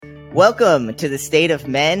Welcome to the State of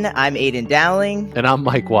Men. I'm Aydian Dowling. And I'm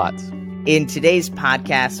Mike Watts. In today's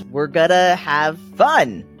podcast, we're gonna have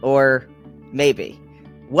fun. Or maybe.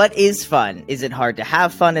 What is fun? Is it hard to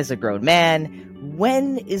have fun as a grown man?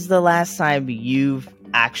 When is the last time you've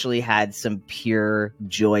actually had some pure,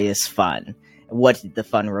 joyous fun? What did the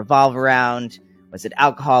fun revolve around? Was it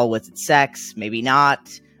alcohol? Was it sex? Maybe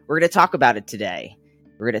not. We're gonna talk about it today.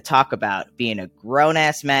 We're gonna talk about being a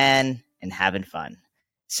grown-ass man and having fun.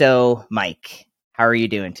 So, Mike, how are you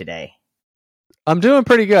doing today? I'm doing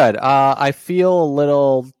pretty good. I feel a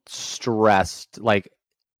little stressed, like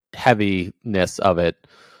heaviness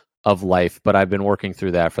of life, but I've been working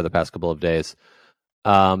through that for the past couple of days.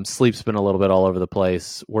 Sleep's been a little bit all over the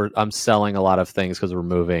place. I'm selling a lot of things because we're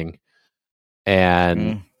moving,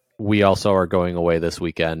 and we also are going away this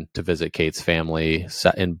weekend to visit Kate's family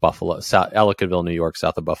in Buffalo, Ellicottville, New York,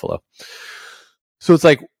 south of Buffalo. So it's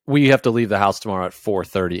like we have to leave the house tomorrow at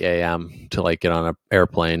 4:30 a.m. to like get on an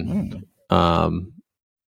airplane.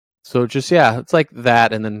 So just, it's like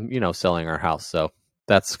that. And then, selling our house. So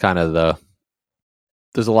that's kind of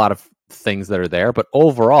there's a lot of things that are there, but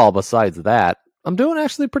overall, besides that, I'm doing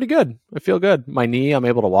actually pretty good. I feel good. My knee, I'm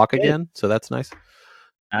able to walk again. So that's nice.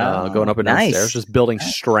 Going up and down stairs, just building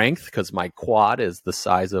strength because my quad is the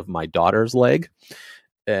size of my daughter's leg.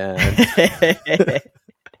 And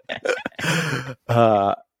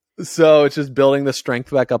so it's just building the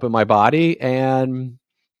strength back up in my body, and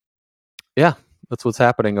that's what's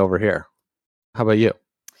happening over here. How about you?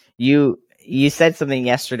 You said something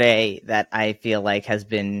yesterday that I feel like has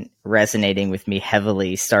been resonating with me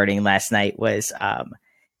heavily starting last night was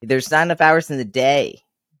there's not enough hours in the day.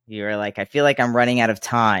 You were like, I feel like I'm running out of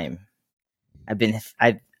time.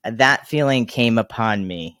 That feeling came upon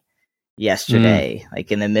me yesterday,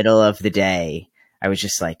 like in the middle of the day. I was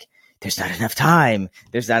just like, there's not enough time.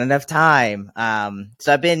 There's not enough time.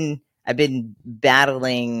 So I've been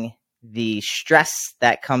battling the stress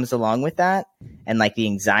that comes along with that and like the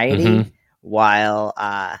anxiety while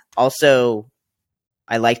also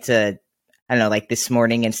I like to, I don't know, like this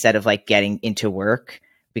morning, instead of like getting into work,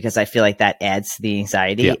 because I feel like that adds to the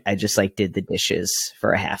anxiety, I just like did the dishes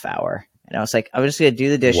for a half hour. And I was like, I'm just going to do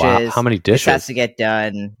the dishes. Wow. How many dishes? This has to get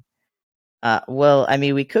done. Well, I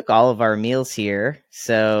mean, we cook all of our meals here,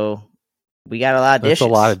 so we got a lot of dishes. That's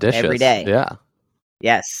a lot of dishes every day. Yeah.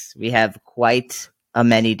 Yes, we have quite a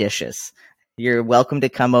many dishes. You're welcome to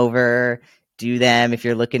come over, do them if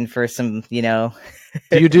you're looking for some, Do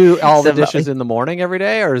you do all the dishes in the morning every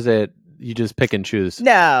day, or is it you just pick and choose?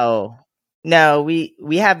 No,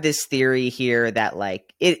 we have this theory here that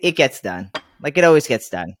like it gets done. Like it always gets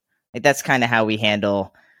done. Like that's kind of how we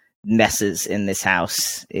handle messes in this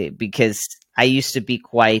house, because I used to be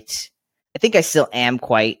I think I still am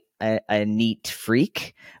quite a neat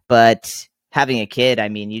freak, but having a kid, I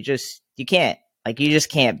mean, you just can't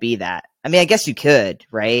be that. I mean, I guess you could,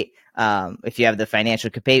 right? If you have the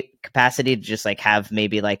financial capacity to just like have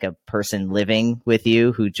maybe like a person living with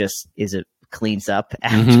you who just cleans up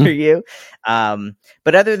after you.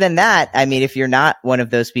 But other than that, I mean, if you're not one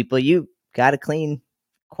of those people, you got to clean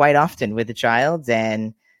quite often with a child.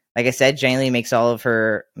 And like I said, Jane Lee makes all of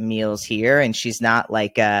her meals here, and she's not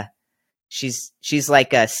like she's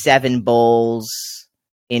like a 7 bowls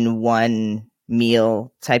in one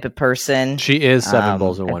meal type of person. She is 7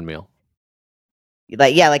 bowls in one meal.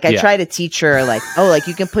 I try to teach her like, oh, like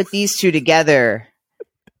you can put these two together,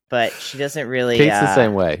 but she doesn't really. Kate's the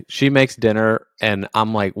same way. She makes dinner, and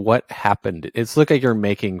I'm like, what happened? It's like you're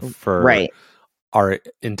making for our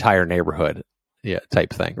entire neighborhood,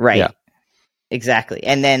 type thing, right? Yeah. Exactly.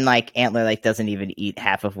 And then like Antler like doesn't even eat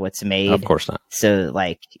half of what's made. Of course not. So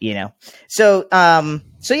like, So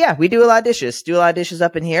yeah, we do a lot of dishes. Do a lot of dishes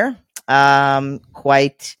up in here.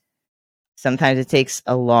 Sometimes it takes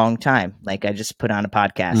a long time. Like I just put on a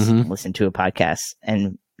podcast, listen to a podcast,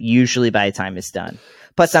 and usually by the time it's done.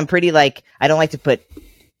 Plus I'm pretty like, I don't like to put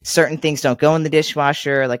certain things don't go in the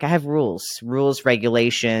dishwasher. Like I have rules,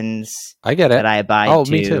 regulations. I get it. That I abide to.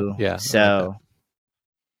 Me too. Yeah. So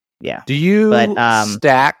yeah. Do you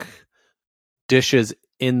stack dishes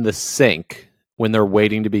in the sink when they're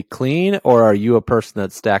waiting to be clean, or are you a person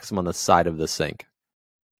that stacks them on the side of the sink?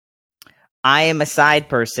 I am a side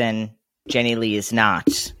person. Jenny Lee is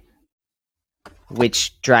not,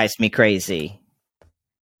 which drives me crazy.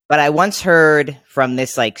 But I once heard from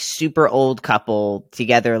this like super old couple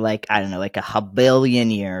together, like, I don't know, like a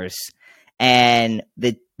billion years. And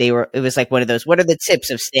it was like one of those, what are the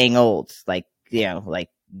tips of staying old? Like, like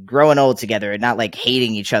growing old together and not like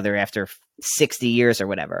hating each other after 60 years or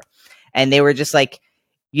whatever. And they were just like,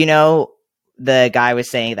 the guy was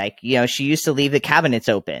saying, like, she used to leave the cabinets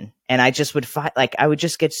open, and I just would I would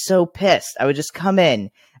just get so pissed. I would just come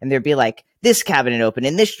in and there'd be like this cabinet open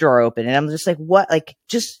and this drawer open. And I'm just like, what? Like,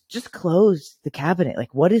 just close the cabinet.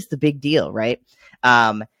 Like, what is the big deal? Right.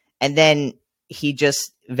 And then he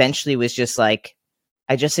just eventually was just like,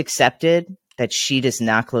 I just accepted that she does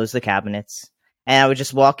not close the cabinets. And I would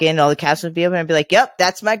just walk in, all the cabinets would be open, and I'd be like, yep,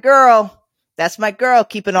 that's my girl. That's my girl,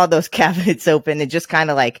 keeping all those cabinets open, and just kind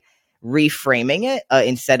of like reframing it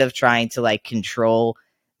instead of trying to like control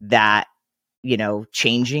that,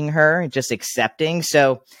 changing her and just accepting.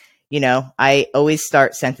 So, I always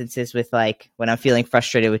start sentences with like, when I'm feeling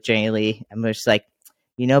frustrated with Janie Lee, I'm just like,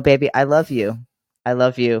 baby, I love you. I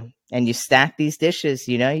love you. And you stack these dishes,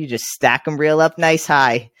 you just stack them real up nice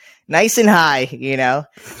and high,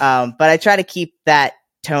 but I try to keep that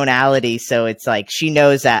tonality. So it's like, she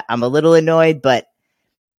knows that I'm a little annoyed, but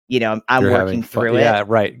I'm You're working through it. Yeah,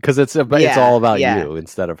 right. Because it's all about you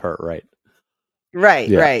instead of her, right? Right,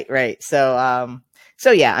 yeah. right. So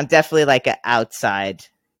yeah, I'm definitely like outside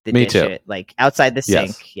the Me dish, too. Like outside the sink.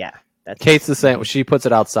 Yes. Yeah, that's Kate's the same. She puts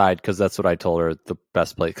it outside because that's what I told her the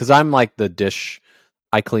best place. Because I'm like the dish.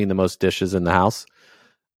 I clean the most dishes in the house,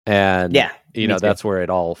 and that's where it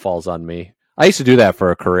all falls on me. I used to do that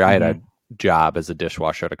for a career. I had a job as a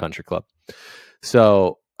dishwasher at a country club,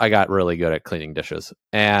 so I got really good at cleaning dishes,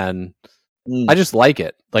 and I just like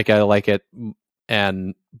it. Like I like it,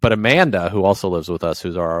 but Amanda, who also lives with us,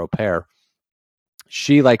 who's our au pair,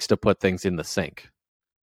 she likes to put things in the sink,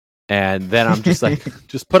 and then I'm just like,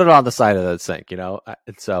 just put it on the side of the sink, And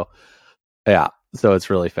so, yeah, so it's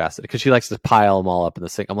really fascinating because she likes to pile them all up in the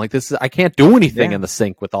sink. I'm like, I can't do anything in the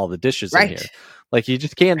sink with all the dishes in here. Like you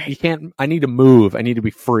just can't. You can't. I need to move. I need to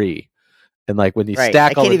be free. And like when you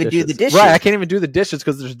stack all the dishes, I can't even do the dishes. Right, I can't even do the dishes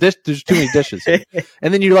because there's too many dishes.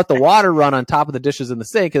 And then you let the water run on top of the dishes in the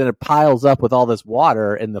sink, and then it piles up with all this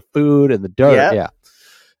water and the food and the dirt. Yep. Yeah.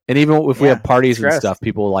 And even if we have parties and stuff,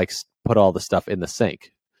 people like put all the stuff in the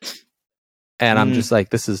sink. And I'm just like,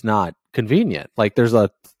 this is not convenient. Like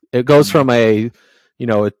it goes from a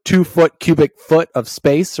 2-foot cubic foot of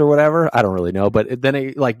space or whatever. I don't really know, but then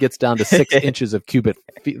it like gets down to 6 inches of cubic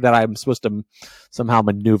feet that I'm supposed to somehow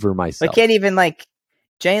maneuver myself. I can't even like,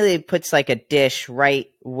 Janie puts like a dish right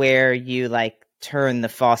where you like turn the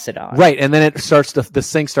faucet on. Right. And then the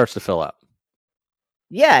sink starts to fill up.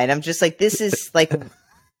 Yeah. And I'm just like, this is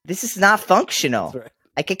not functional. Right.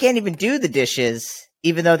 Like I can't even do the dishes,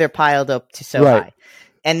 even though they're piled up to so high.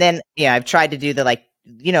 And then, I've tried to do the like,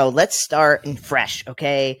 let's start in fresh.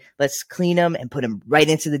 Okay. Let's clean them and put them right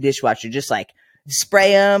into the dishwasher. Just like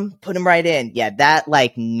spray them, put them right in. Yeah. That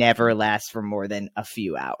like never lasts for more than a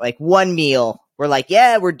few hours. Like one meal, we're like,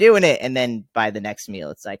 yeah, we're doing it. And then by the next meal,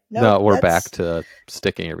 it's like, no, we're back to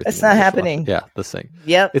sticking everything. That's not happening. Yeah. The sink.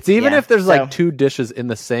 Yep. It's even if there's like 2 dishes in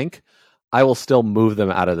the sink, I will still move them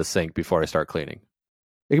out of the sink before I start cleaning.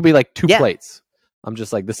 It could be like 2 plates. I'm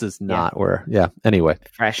just like, this is not where, anyway.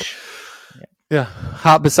 Fresh. Yeah.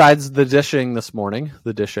 How, besides the dishing this morning,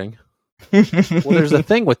 well, there's a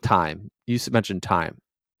thing with time. You mentioned time.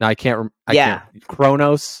 Now I can't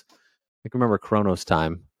Chronos. I can remember Chronos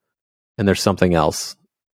time. And there's something else.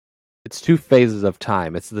 It's 2 phases of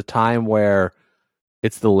time. It's the time where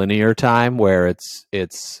it's the linear time where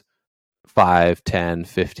it's 5, 10,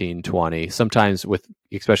 15, 20. Sometimes with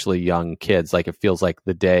especially young kids, like it feels like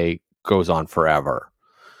the day goes on forever.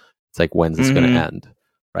 It's like, when's this going to end?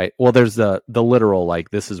 Right. Well, there's the literal, like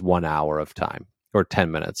this is 1 hour of time or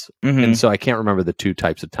 10 minutes. And so I can't remember the 2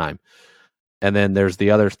 types of time. And then there's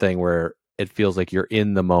the other thing where it feels like you're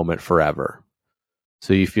in the moment forever.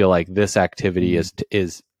 So you feel like this activity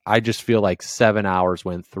is I just feel like 7 hours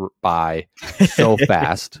went by so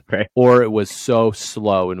fast, right. Or it was so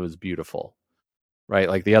slow and it was beautiful. Right.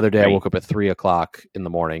 Like the other day, I woke up at 3:00 in the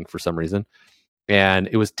morning for some reason, and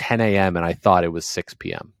it was 10 a.m. and I thought it was 6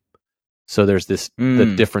 p.m. So there's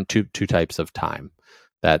the different two types of time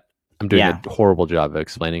that I'm doing a horrible job of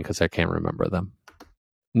explaining because I can't remember them.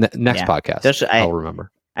 Next podcast, I'll remember.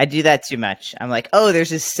 I do that too much. I'm like, oh,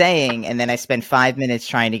 there's this saying, and then I spend 5 minutes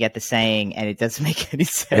trying to get the saying, and it doesn't make any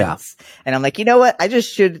sense. Yeah. And I'm like, you know what? I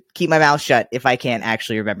just should keep my mouth shut if I can't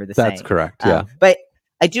actually remember the saying. That's correct. Yeah. But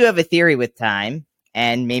I do have a theory with time,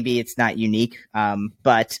 and maybe it's not unique,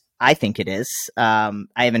 but I think it is. I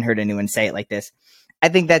haven't heard anyone say it like this. I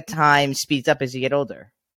think that time speeds up as you get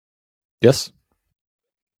older. Yes.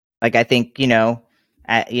 Like I think,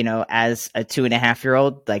 as a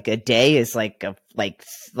 2.5-year-old, like a day is like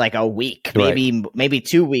a week, maybe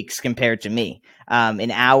 2 weeks compared to me. An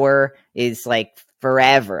hour is like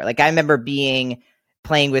forever. Like I remember being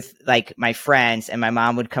playing with like my friends, and my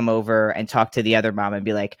mom would come over and talk to the other mom and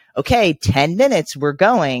be like, okay, 10 minutes, we're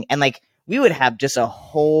going. And like, we would have just a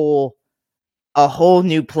whole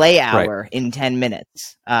new play hour in 10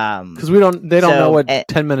 minutes. Because they don't know what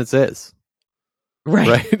 10 minutes is.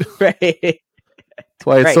 Right. That's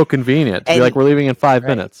why it's so convenient to be like, we're leaving in 5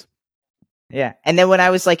 minutes. Yeah. And then when I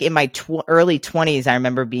was like in my early 20s, I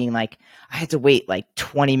remember being like, I had to wait like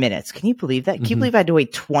 20 minutes. Can you believe that? Can you believe I had to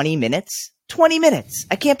wait 20 minutes? 20 minutes.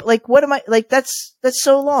 I can't, like, what am I, like, that's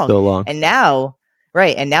so long. So long. And now,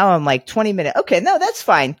 and now I'm like 20 minutes. Okay, no, that's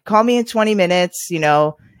fine. Call me in 20 minutes, you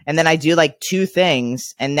know, and then I do like 2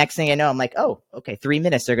 things. And next thing I know, I'm like, oh, okay, 3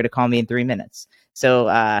 minutes. They're going to call me in 3 minutes. So,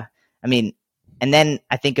 I mean, and then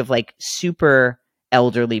I think of like super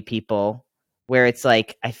elderly people where it's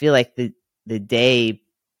like, I feel like the day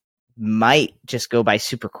might just go by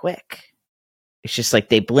super quick. It's just like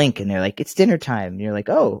they blink and they're like, it's dinner time. And you're like,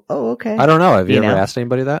 oh, okay. I don't know. Have you ever asked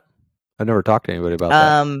anybody that? I've never talked to anybody about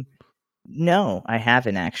that. No, I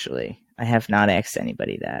haven't actually. I have not asked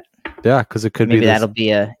anybody that. Yeah, because it could maybe be that'll be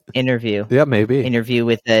a interview. Yeah, maybe interview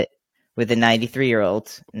with a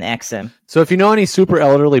 93-year-old and ask him. So if you know any super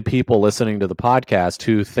elderly people listening to the podcast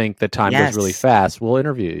who think that time goes really fast, we'll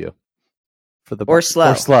interview you for the or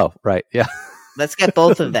slow, right? Yeah. Let's get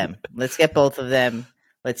both of them.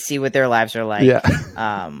 Let's see what their lives are like.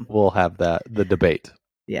 Yeah. We'll have the debate.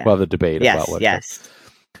 Yeah. We'll have the debate about what. Yes.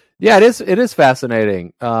 Yeah, it is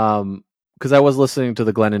fascinating. Because I was listening to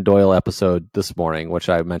the Glennon Doyle episode this morning, which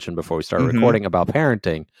I mentioned before we started recording, about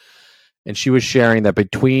parenting. And she was sharing that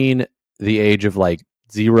between the age of like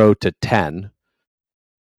 0 to 10,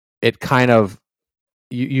 it kind of,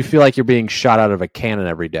 you feel like you're being shot out of a cannon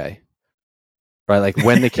every day. Right? Like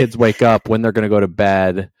when the kids wake up, when they're going to go to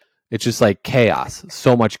bed, it's just like chaos,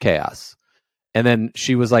 so much chaos. And then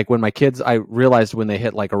she was like, when my kids, I realized when they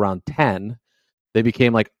hit like around 10, they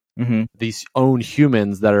became like these own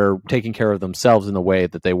humans that are taking care of themselves in the way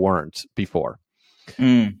that they weren't before.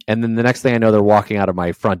 And then the next thing I know, they're walking out of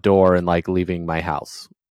my front door and like leaving my house,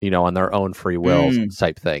 you know, on their own free will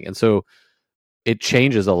type thing. And so it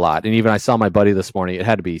changes a lot. And even I saw my buddy this morning, it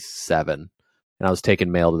had to be 7, and I was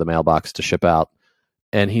taking mail to the mailbox to ship out.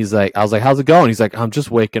 And he's like, I was like, how's it going? He's like, I'm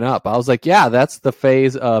just waking up. I was like, yeah, that's the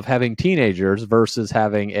phase of having teenagers versus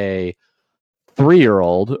having a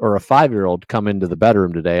 3-year-old or a 5-year-old come into the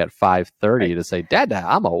bedroom today at 5:30 to say, Dad,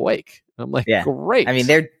 I'm awake. I'm like, great. I mean,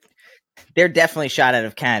 they're definitely shot out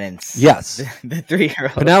of cannons. Yes. The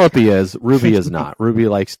 3-year-old. Penelope is. Ruby is not. Ruby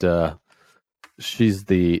likes to, she's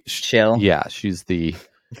the chill. Yeah. She's the,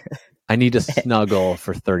 I need to snuggle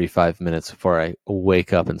for 35 minutes before I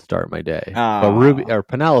wake up and start my day. But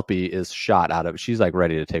Penelope is shot out of it. She's like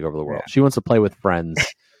ready to take over the world. Yeah. She wants to play with friends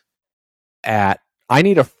I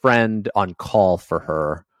need a friend on call for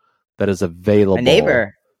her that is available. A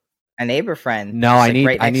neighbor friend. No, I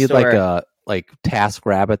need door. like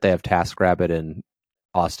TaskRabbit. They have TaskRabbit in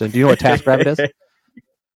Austin. Do you know what TaskRabbit is?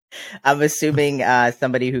 I'm assuming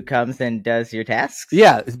somebody who comes and does your tasks.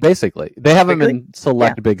 Yeah, basically. They have them in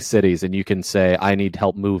select big cities, and you can say, I need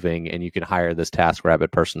help moving, and you can hire this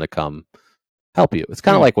TaskRabbit person to come help you. It's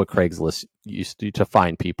kind of like what Craigslist used to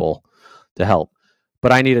find people to help.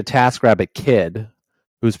 But I need a TaskRabbit kid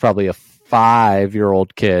who's probably a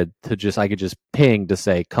 5-year-old kid I could just ping to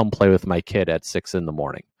say, come play with my kid at 6 a.m.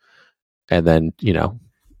 And then, you know,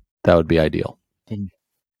 that would be ideal.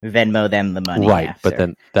 Venmo them the money. Right. After. But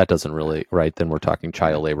then that doesn't really, right. Then we're talking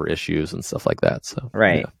child labor issues and stuff like that. So,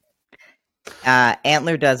 right. Yeah.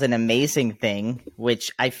 Antler does an amazing thing,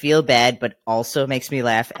 which I feel bad, but also makes me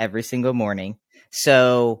laugh every single morning.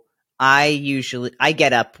 So I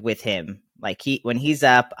get up with him. Like when he's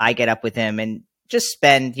up, I get up with him and just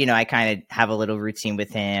spend, you know, I kind of have a little routine with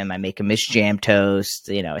him. I make him his jam toast.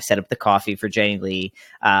 You know, I set up the coffee for Jenny Lee.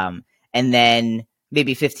 And then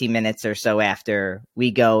maybe 15 minutes or so after,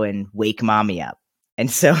 we go and wake mommy up.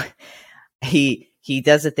 And so he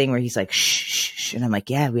does a thing where he's like, shh, shh, shh. And I'm like,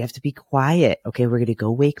 yeah, we have to be quiet. Okay, we're going to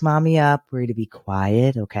go wake mommy up. We're going to be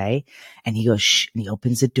quiet. Okay. And he goes, shh, and he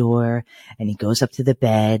opens the door and he goes up to the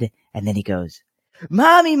bed. And then he goes,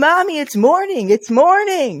 Mommy, it's morning. It's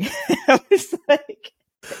morning. I was like,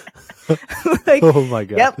 oh my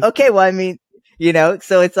God. Yep. Okay. Well, I mean, you know,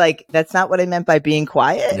 so it's like, that's not what I meant by being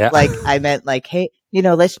quiet. Yeah. Like I meant like, hey, you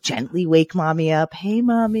know, let's gently wake mommy up. Hey,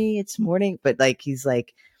 mommy, it's morning. But like, he's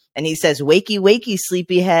like, and he says, wakey, wakey,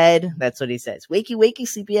 sleepyhead. That's what he says. Wakey, wakey,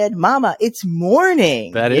 sleepyhead. Mama, it's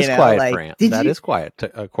morning. That is quiet, like, Fran. That is quiet,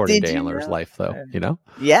 according to Antler's life, though, you know?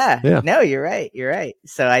 Yeah. No, you're right. You're right.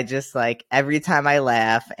 So I just like, every time I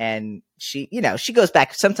laugh and she, you know, she goes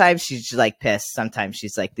back. Sometimes she's like pissed. Sometimes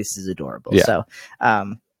she's like, this is adorable. Yeah. So,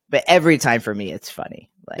 but every time for me, it's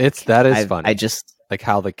funny. Like that is funny. I just like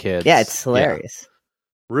how the kids. Yeah, it's hilarious.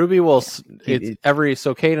 Ruby will.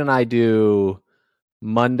 So Kate and I do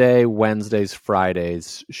Monday, Wednesdays,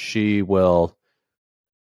 Fridays. She will.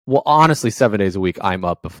 Well, honestly, 7 days a week, I'm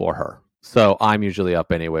up before her, so I'm usually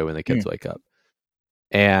up anyway when the kids wake up.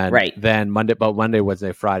 And then Monday,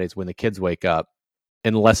 Wednesday, Fridays, when the kids wake up,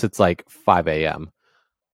 unless it's like 5 a.m.,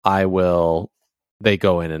 they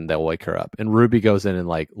go in and they'll wake her up. And Ruby goes in and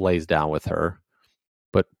like lays down with her.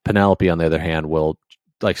 But Penelope, on the other hand, will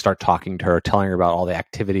like start talking to her, telling her about all the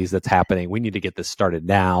activities that's happening. We need to get this started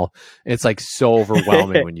now. It's like so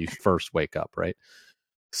overwhelming when you first wake up, right?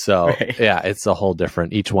 So yeah, it's a whole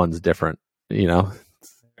different. Each one's different, you know.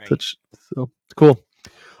 So cool.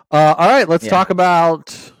 All right, let's talk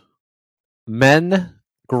about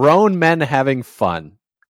grown men having fun.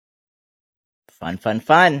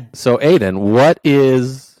 Fun. So Aydian, what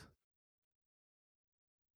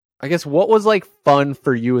was like fun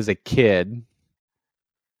for you as a kid?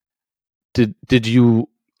 Do you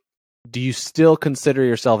still consider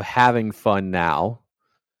yourself having fun now?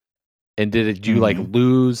 And did you like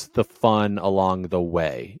lose the fun along the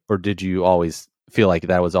way, or did you always feel like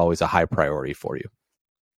that was always a high priority for you?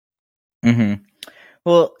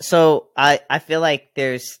 Well, so I feel like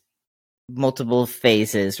there's multiple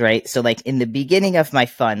phases, right? So like in the beginning of my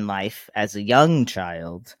fun life as a young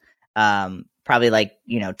child, probably like,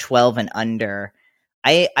 12 and under,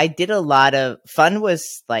 I did a lot of fun.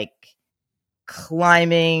 Was like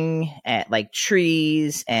climbing at like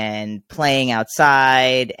trees and playing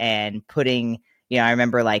outside and putting, I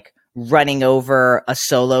remember like running over a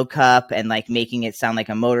Solo Cup and like making it sound like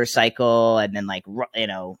a motorcycle, and then like,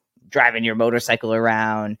 driving your motorcycle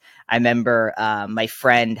around. I remember my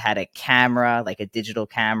friend had a camera, like a digital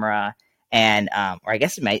camera, and or I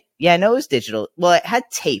guess it might, no, it was digital. Well, it had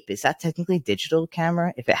tape. Is that technically digital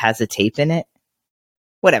camera if it has a tape in it?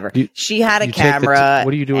 Whatever. She had a camera.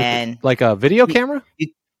 What do you do with it? Like a video camera?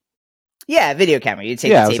 Video camera. You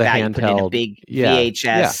take the tape out, you put it in a big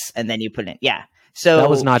VHS, and then you put it in. Yeah. So that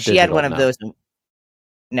was not she digital, had one of those.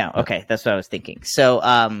 No, okay, that's what I was thinking.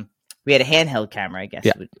 So we had a handheld camera, I guess,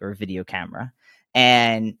 or video camera.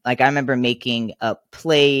 And like I remember making up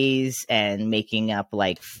plays and making up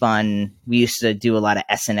like fun. We used to do a lot of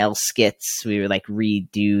SNL skits. We would like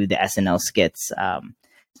redo the SNL skits.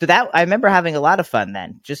 So that I remember having a lot of fun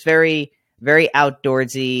then. Just very, very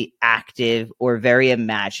outdoorsy, active, or very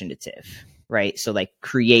imaginative, right? So like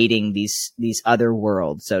creating these other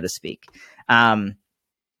worlds, so to speak. And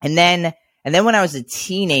then when I was a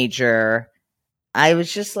teenager, I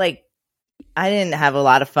was just like, I didn't have a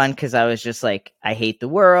lot of fun because I was just like, I hate the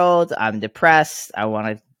world. I'm depressed. I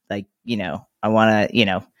want to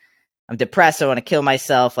I'm depressed. I want to kill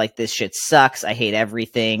myself. Like, this shit sucks. I hate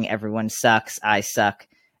everything. Everyone sucks. I suck.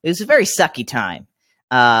 It was a very sucky time.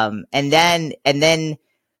 And then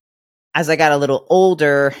as I got a little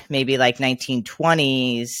older, maybe like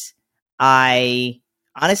 1920s, I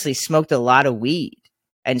honestly smoked a lot of weed.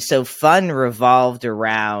 And so fun revolved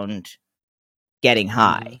around getting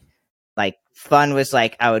high. Like fun was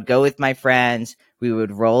like, I would go with my friends, we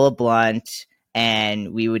would roll a blunt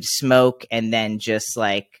and we would smoke and then just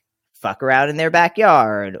like fuck around in their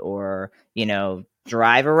backyard or,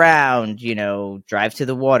 drive around, drive to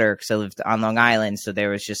the water because I lived on Long Island. So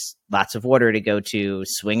there was just lots of water to go to,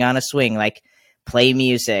 swing on a swing, like play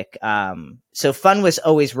music. So fun was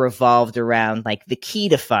always revolved around like the key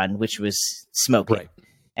to fun, which was smoking. Right.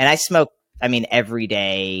 And I smoke, every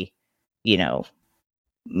day,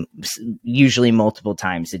 usually multiple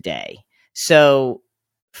times a day. So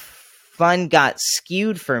fun got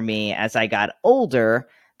skewed for me as I got older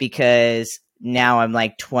because now I'm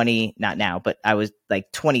like 20, not now, but I was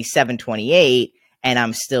like 27, 28, and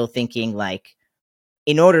I'm still thinking like,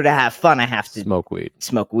 in order to have fun, I have to smoke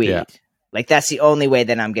weed. Yeah. Like that's the only way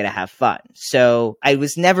that I'm going to have fun. So I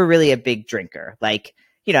was never really a big drinker. Like,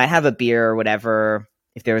 I have a beer or whatever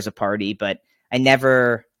if there was a party, but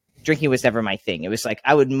drinking was never my thing. It was like,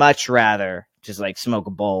 I would much rather just like smoke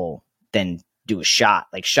a bowl than do a shot.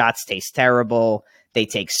 Like shots taste terrible. They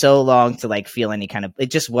take so long to like feel any kind of, it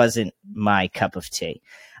just wasn't my cup of tea.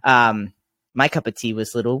 My cup of tea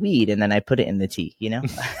was little weed and then I put it in the tea,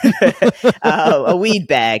 a weed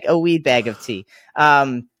bag of tea.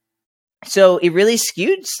 So it really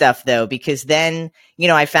skewed stuff though, because then,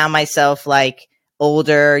 I found myself like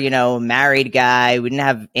older, married guy. We didn't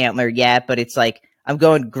have antler yet, but it's like, I'm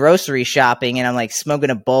going grocery shopping and I'm like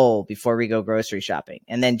smoking a bowl before we go grocery shopping.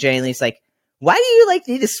 And then Jane Lee's like, why do you like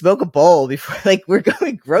need to smoke a bowl before like we're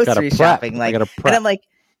going grocery shopping? Like, and I'm like,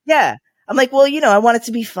 yeah, I'm like, well, I want it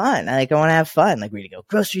to be fun. I want to have fun. Like, we're going to go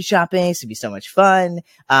grocery shopping. It's going to be so much fun.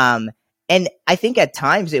 And I think at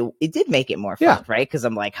times it did make it more fun, right? Because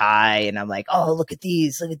I'm like high and I'm like, oh, look at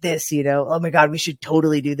these, look at this, oh my God, we should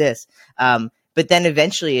totally do this. But then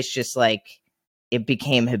eventually it's just like, it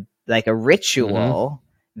became like a ritual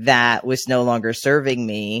that was no longer serving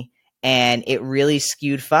me. And it really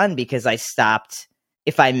skewed fun because I stopped.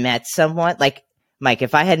 If I met someone like Mike,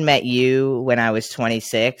 if I had met you when I was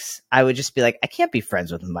 26, I would just be like, I can't be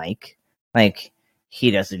friends with Mike. Like,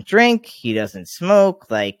 he doesn't drink, he doesn't smoke.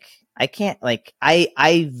 Like, I can't, like,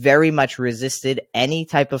 I very much resisted any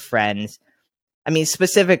type of friends. I mean,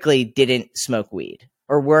 specifically didn't smoke weed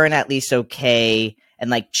or weren't at least okay and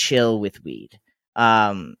like chill with weed.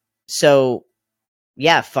 So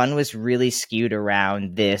yeah, fun was really skewed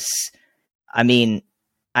around this. I mean,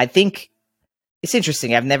 I think it's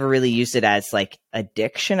interesting. I've never really used it as like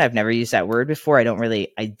addiction. I've never used that word before. I don't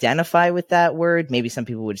really identify with that word. Maybe some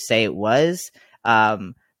people would say it was.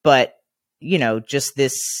 But, just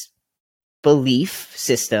this belief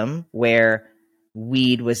system where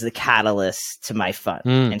weed was the catalyst to my fun.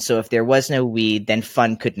 And so if there was no weed, then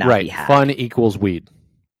fun could not be had. Fun equals weed.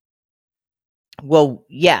 Well,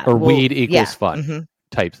 yeah. Or weed equals fun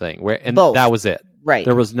type thing. And both. That was it. Right.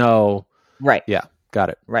 There was no... Right. Yeah, got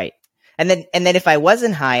it. Right. And then if I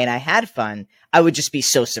wasn't high and I had fun, I would just be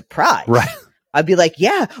so surprised. Right. I'd be like,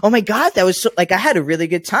 yeah, oh my God, that was so, like, I had a really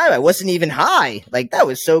good time. I wasn't even high. Like, that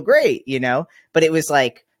was so great, but it was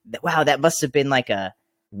like, wow, that must have been like a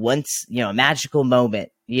once, a magical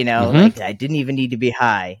moment, like I didn't even need to be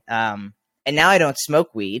high. And now I don't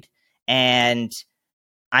smoke weed. And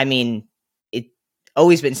I mean, it's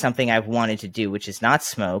always been something I've wanted to do, which is not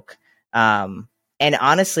smoke. And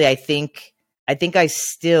honestly, I think I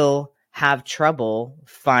still have trouble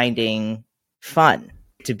finding fun,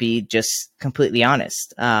 to be just completely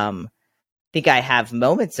honest. I think I have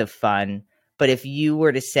moments of fun, but if you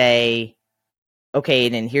were to say, okay,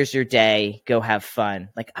 then here's your day, go have fun.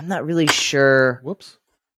 Like, I'm not really sure. Whoops.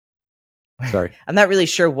 Sorry. I'm not really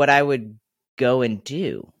sure what I would go and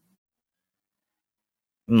do.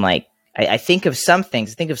 I'm like, I think of some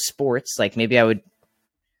things. I think of sports. Like, maybe I would.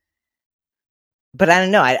 But I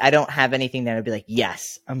don't know. I don't have anything that would be like,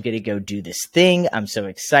 yes, I'm going to go do this thing. I'm so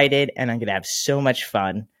excited and I'm going to have so much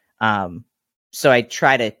fun. So I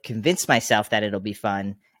try to convince myself that it'll be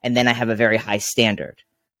fun. And then I have a very high standard.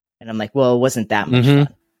 And I'm like, well, it wasn't that much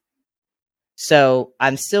fun. So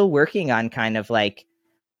I'm still working on kind of like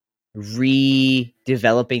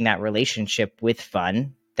redeveloping that relationship with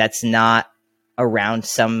fun that's not around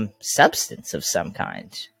some substance of some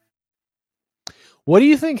kind. What do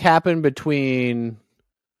you think happened between,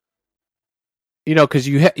 because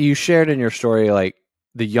you shared in your story, like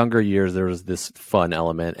the younger years, there was this fun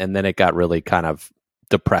element, and then it got really kind of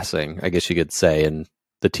depressing, I guess you could say, in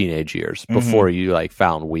the teenage years before you like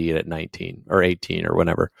found weed at 19 or 18 or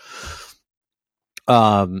whenever.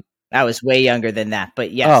 I was way younger than that,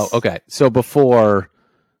 but yes. Oh, okay. So before,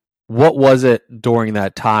 what was it during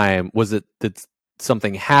that time? Was it, did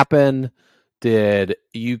something happen? Did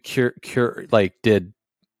you did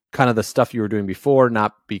kind of the stuff you were doing before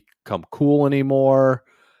not become cool anymore?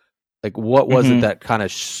 Like, what was it that kind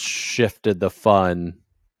of shifted the fun?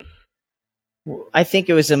 I think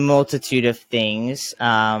it was a multitude of things.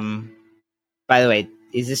 By the way,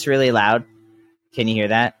 is this really loud? Can you hear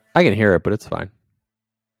that? I can hear it, but it's fine.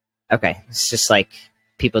 Okay. It's just like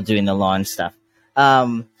people doing the lawn stuff.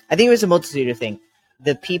 I think it was a multitude of things.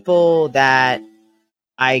 The people that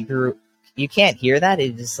I grew... You can't hear that?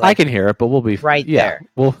 It is like, I can hear it, but we'll be right there.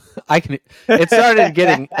 Well, I can. It started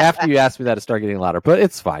getting after you asked me that. It started getting louder, but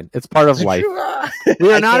it's fine. It's part of life.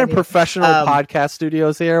 We are not in professional podcast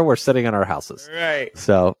studios here. We're sitting in our houses, right?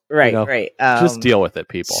 So right. Just deal with it,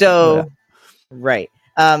 people. So, right.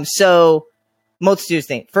 So multitude of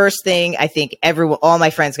things. First thing, I think all my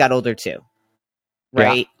friends got older too.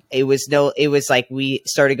 Right. Yeah. It was like we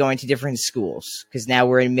started going to different schools because now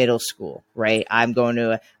we're in middle school, right? I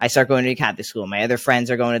start going to a Catholic school. My other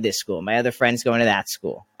friends are going to this school. My other friends going to that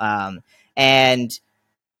school. And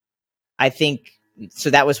I think, so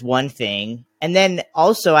that was one thing. And then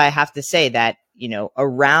also I have to say that,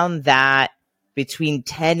 around that between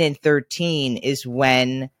 10 and 13 is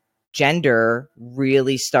when gender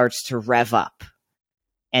really starts to rev up.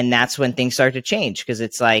 And that's when things start to change because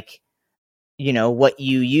it's like, what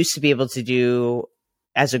you used to be able to do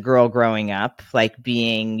as a girl growing up, like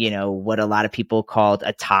being, what a lot of people called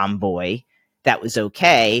a tomboy, that was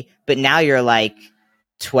okay. But now you're like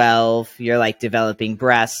 12, you're like developing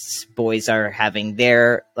breasts. Boys are having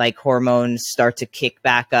their like hormones start to kick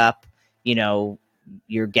back up.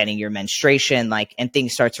 you're getting your menstruation, like, and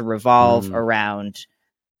things start to revolve around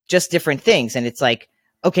just different things. And it's like,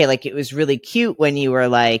 okay, like it was really cute when you were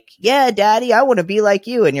like, yeah, daddy, I want to be like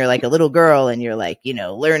you. And you're like a little girl and you're like, you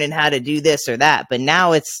know, learning how to do this or that. But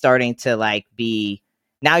now it's starting to like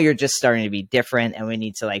now you're just starting to be different, and we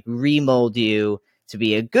need to like remold you to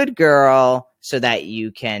be a good girl so that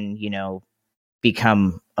you can, you know,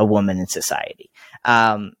 become a woman in society.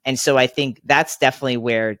 And so I think that's definitely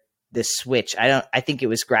where the switch, I think it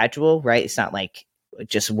was gradual, right? It's not like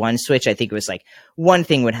just one switch. I think it was like one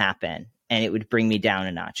thing would happen and it would bring me down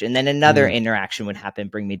a notch. And then another interaction would happen,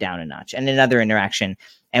 bring me down a notch, and another interaction.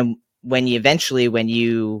 And when you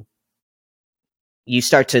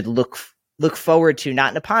start to look forward to,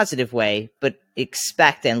 not in a positive way, but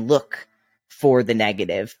expect and look for the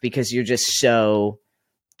negative, because you're just so,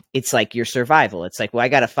 it's like your survival. It's like, well, I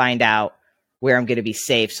got to find out where I'm going to be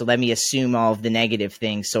safe. So let me assume all of the negative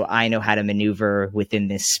things so I know how to maneuver within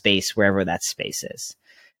this space, wherever that space is.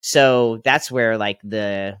 So that's where like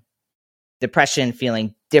the depression,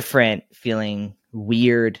 feeling different, feeling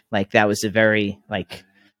weird, like that was a very, like,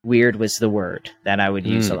 weird was the word that I would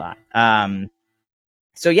use a lot.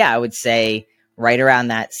 So yeah, I would say right around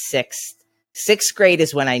that sixth grade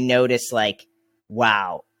is when I noticed like,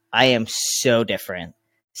 wow, I am so different.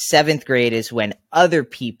 7th grade is when other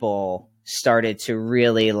people started to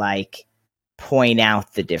really like point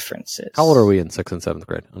out the differences. How old are we in 6th and 7th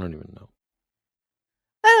grade? I don't even know.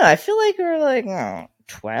 I don't know. I feel like we're like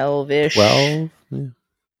 12-ish. 12? Yeah.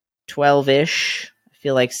 12-ish. I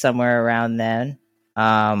feel like somewhere around then.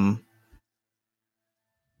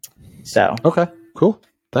 So. Okay, cool.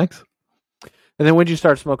 Thanks. And then when did you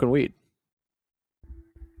start smoking weed?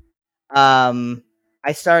 I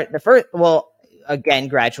start the first, well, again,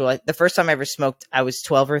 gradual. The first time I ever smoked, I was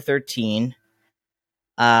 12 or 13.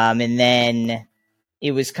 And then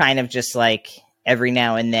it was kind of just like every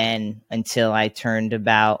now and then until I turned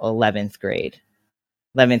about 11th grade.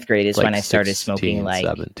 11th grade is like when I started smoking like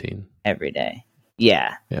 17 every day.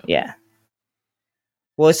 Yeah.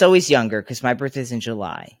 Well, it's always younger because my birthday's in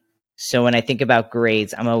July. So when I think about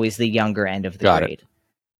grades, I'm always the younger end of the grade.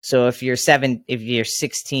 So if you're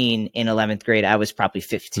 16 in 11th grade, I was probably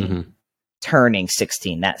 15, turning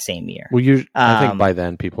 16 that same year. Well, I think by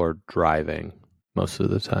then people are driving most of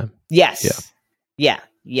the time. Yes. Yeah.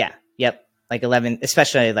 Yep. Like 11,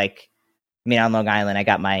 especially like, I mean, on Long Island, I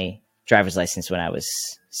got my driver's license when I was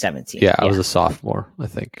 17. Yeah, I was a sophomore, I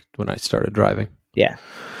think, when I started driving. Yeah.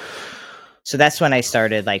 So that's when I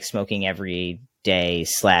started like smoking every day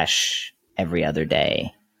 / every other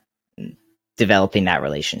day, developing that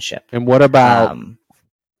relationship. And what about,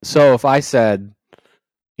 so if I said,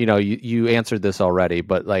 you know, you answered this already,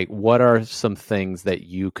 but like, what are some things that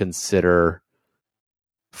you consider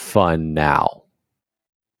fun now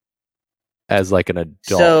as like an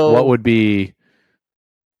adult? So, what would be?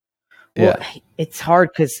 Well, it's hard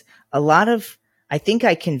because I think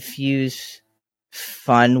I confuse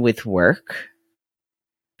fun with work,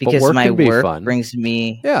 because my work brings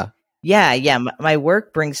me, my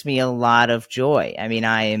work brings me a lot of joy. I mean,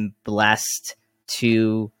 I am blessed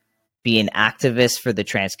to be an activist for the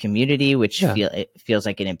trans community, which it feels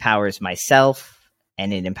like it empowers myself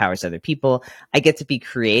and it empowers other people. I get to be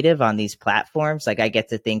creative on these platforms. Like I get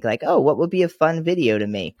to think like, oh, what would be a fun video to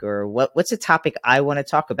make? Or what's a topic I want to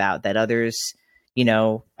talk about that others, you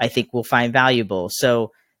know, I think will find valuable.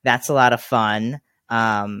 So that's a lot of fun.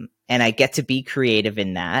 And I get to be creative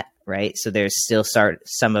in that, right? So there's still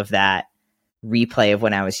some of that replay of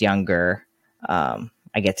when I was younger. I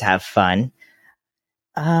get to have fun.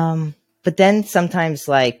 But then sometimes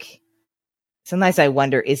I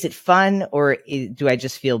wonder, is it fun or do I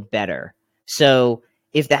just feel better? So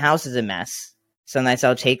if the house is a mess, sometimes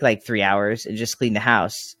I'll take like 3 hours and just clean the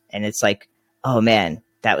house. And it's like, oh man,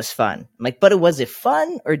 that was fun. I'm like, but was it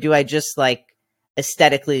fun? Or do I just like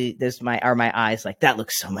aesthetically, are my eyes like, that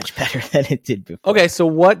looks so much better than it did before? Okay. So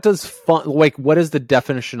what does fun, like, what is the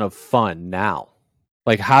definition of fun now?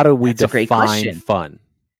 Like, how do we define fun?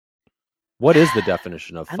 What is the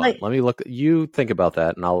definition of fun? Let me look. You think about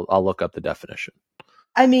that, and I'll look up the definition.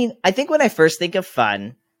 I mean, I think when I first think of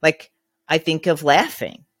fun, like I think of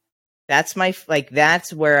laughing. That's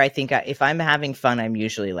that's where I think if I'm having fun, I'm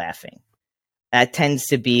usually laughing. That tends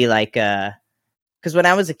to be like because when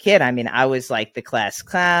I was a kid, I mean, I was like the class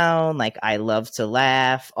clown. Like I love to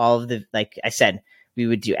laugh. All of the, like I said, we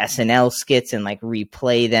would do SNL skits and like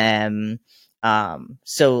replay them.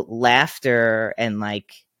 So laughter and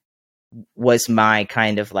like was my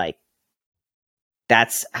kind of like,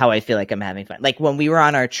 that's how I feel like I'm having fun. Like when we were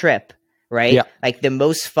on our trip, right? Yeah. Like the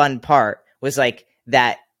most fun part was like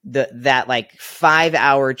that that like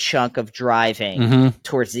 5-hour chunk of driving Mm-hmm.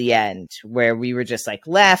 towards the end where we were just like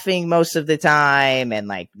laughing most of the time and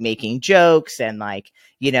like making jokes and like,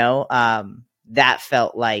 that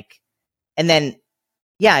felt like, and then,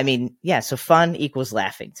 yeah, I mean, yeah, so fun equals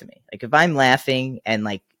laughing to me. Like if I'm laughing and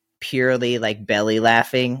like purely like belly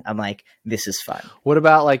laughing, I'm like, this is fun. What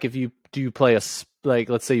about like if you play like,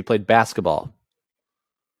 let's say you played basketball,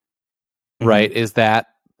 right? Is that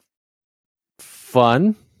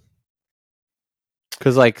fun?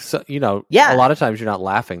 Because like, so, Yeah. a lot of times you're not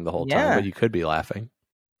laughing the whole time, Yeah. but you could be laughing.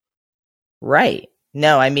 Right.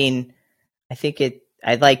 No, I mean, I think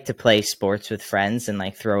I'd like to play sports with friends and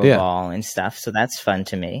like throw a ball and stuff. So that's fun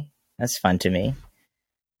to me. I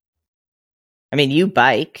mean, you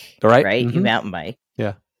bike, right? Mm-hmm. You mountain bike.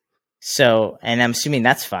 Yeah. So, and I'm assuming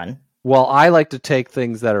that's fun. Well, I like to take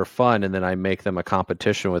things that are fun and then I make them a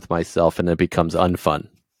competition with myself and it becomes unfun.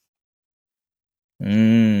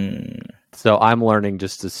 So I'm learning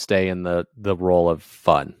just to stay in the role of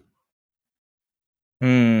fun.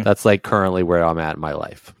 That's like currently where I'm at in my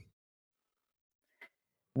life.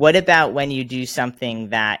 What about when you do something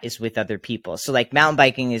that is with other people? So like mountain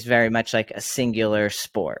biking is very much like a singular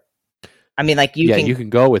sport. I mean, like you can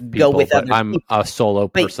go with people, but I'm people. a solo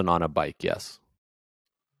person on a bike. Yes.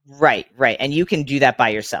 Right. And you can do that by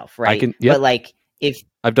yourself, right? I can. Yep. But like if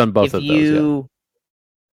I've done both of those.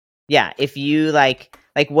 Yeah. If you like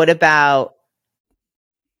what about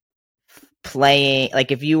playing,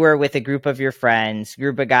 like if you were with a group of your friends,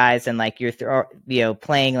 group of guys, and like you're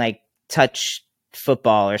playing like touch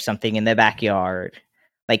football or something in the backyard,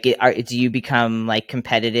 like do you become like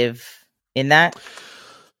competitive in that?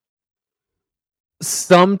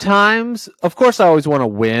 Sometimes, of course, I always want to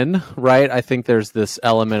win, right? I think there's this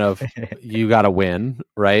element of you got to win,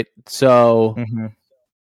 right? So,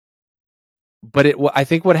 but I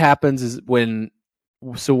think what happens is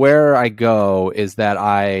where I go is that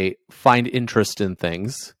I find interest in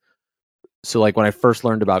things. So like when I first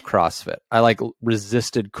learned about CrossFit, I like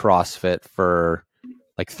resisted CrossFit for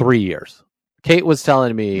like 3 years. Kate was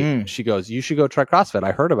telling me, she goes, you should go try CrossFit.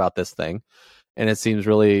 I heard about this thing and it seems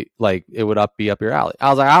really like it would be up your alley. I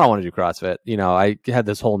was like, I don't want to do CrossFit. I had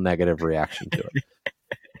this whole negative reaction to it.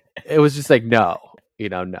 It was just like, no.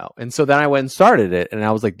 And so then I went and started it and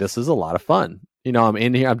I was like, this is a lot of fun. I'm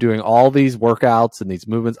in here, I'm doing all these workouts and these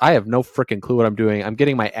movements. I have no freaking clue what I'm doing. I'm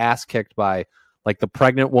getting my ass kicked by like the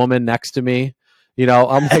pregnant woman next to me.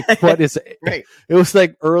 I'm like, what is it? Right. It was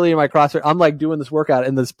like early in my CrossFit. I'm like doing this workout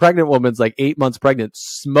and this pregnant woman's like 8 months pregnant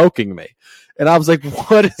smoking me. And I was like,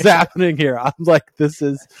 what is happening here? I'm like, it's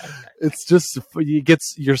just,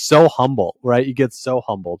 you're so humble, right? You get so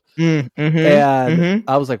humbled. I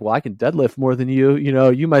was like, well, I can deadlift more than you.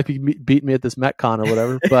 You might be beating me at this Metcon or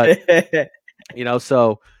whatever. But,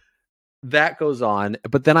 so that goes on.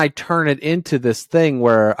 But then I turn it into this thing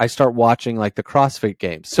where I start watching like the CrossFit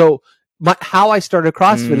games. So how I started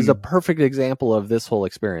CrossFit is a perfect example of this whole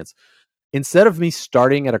experience. Instead of me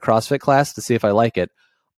starting at a CrossFit class to see if I like it,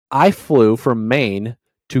 I flew from Maine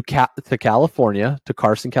to California, to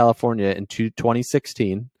Carson, California in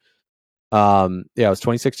 2016. It was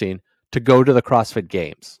 2016 to go to the CrossFit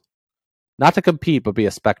Games, not to compete, but be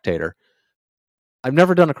a spectator. I've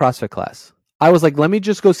never done a CrossFit class. I was like, let me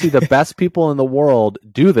just go see the best people in the world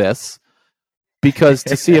do this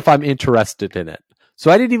to see if I'm interested in it.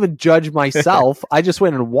 So I didn't even judge myself. I just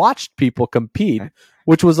went and watched people compete,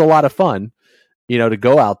 which was a lot of fun, to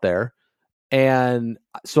go out there. And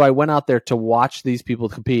so I went out there to watch these people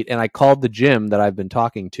compete. And I called the gym that I've been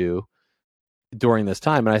talking to during this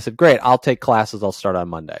time. And I said, great, I'll take classes. I'll start on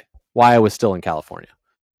Monday, while I was still in California.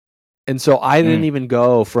 And so I didn't even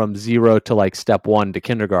go from 0 to like step 1 to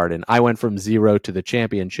kindergarten. I went from 0 to the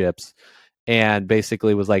championships and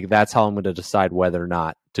basically was like, that's how I'm going to decide whether or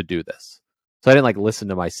not to do this. So I didn't like listen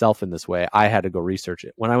to myself in this way. I had to go research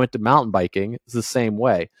it. When I went to mountain biking, it's the same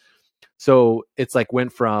way. So it's like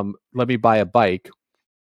went from let me buy a bike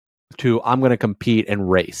to I'm going to compete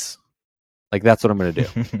and race. Like that's what I'm going to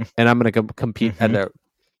do. And I'm going to compete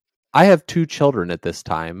I have 2 children at this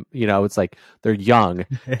time. It's like they're young.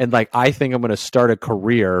 And like I think I'm going to start a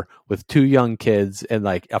career with 2 young kids and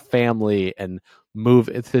like a family and move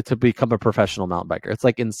to become a professional mountain biker. It's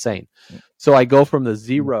like insane. So I go from the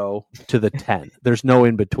 0 to the 10. There's no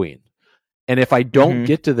in between. And if I don't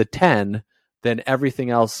get to the 10, then everything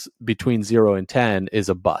else between 0 and 10 is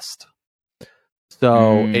a bust.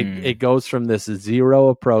 So it goes from this 0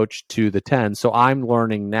 approach to the 10. So I'm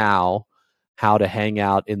learning now how to hang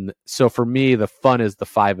out so for me, the fun is the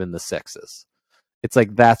 5 and the 6s. It's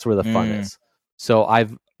like, that's where the fun is. So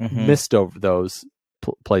I've missed over those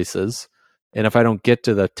places. And if I don't get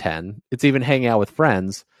to the 10, it's even hanging out with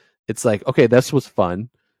friends. it's like, okay, this was fun,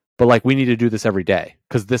 but like we need to do this every day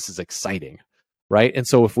because this is exciting, right? And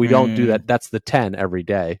so if we don't do that, that's the 10 every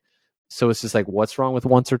day. So it's just like, what's wrong with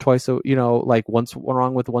once or twice? So, like what's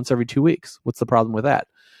wrong with once every 2 weeks? What's the problem with that?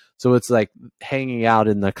 So it's like hanging out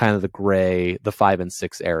in the kind of the gray, the 5 and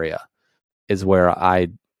 6 area is where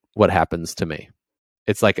what happens to me.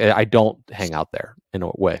 It's like I don't hang out there in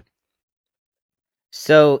a way.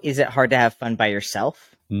 So is it hard to have fun by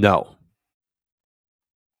yourself? No.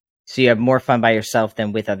 So you have more fun by yourself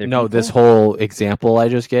than with other people? No, this whole example I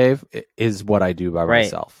just gave is what I do by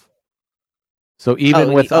myself. So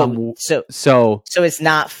even with so it's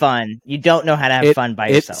not fun. You don't know how to have fun by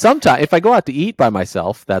yourself. Sometimes if I go out to eat by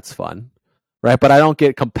myself, that's fun, right? But I don't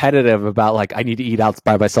get competitive about like I need to eat out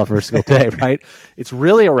by myself every single day, right? It's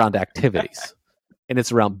really around activities, and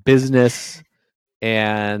it's around business,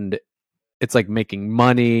 and it's like making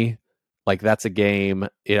money. Like that's a game,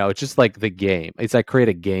 it's just like the game. It's like create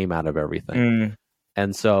a game out of everything.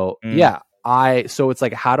 And so, so it's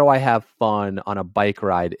like, how do I have fun on a bike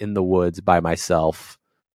ride in the woods by myself?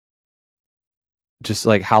 Just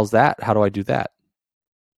like, how's that? How do I do that?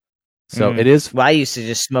 So it is. Well, I used to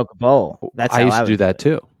just smoke a bowl. That's I how used I to do that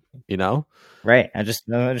too, Right. I just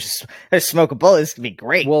smoke a bowl. This could be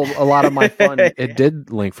great. Well, a lot of my fun, it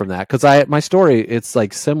did link from that. Cause my story, it's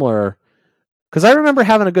like similar. Because I remember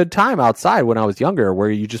having a good time outside when I was younger, where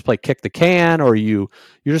you just play kick the can, or you're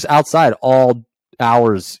just outside all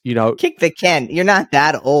hours. Kick the can. You're not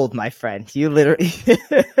that old, my friend. You literally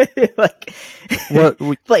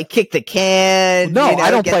play kick the can. No, I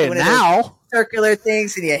don't play it now. Circular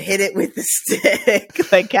things, and you hit it with the stick.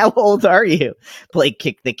 Like, how old are you? Play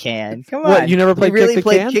kick the can. Come on. What, you never played kick the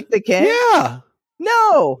can? Kick the can? Yeah.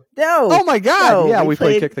 No. Oh my God. Yeah, we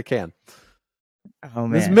played kick the can. Oh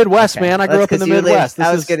man, this is Midwest, man. I grew up in the Midwest.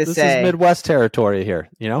 This is Midwest territory here,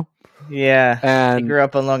 Yeah, and I grew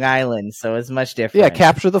up on Long Island, so it's much different. Yeah,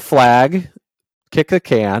 capture the flag, kick the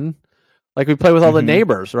can, like we play with all the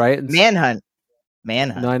neighbors, right? And Manhunt.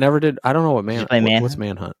 No, I never did. I don't know what what's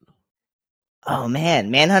Manhunt. Oh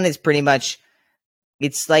man, Manhunt is pretty much.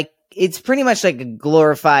 It's pretty much like a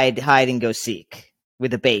glorified hide and go seek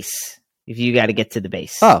with a base. If you got to get to the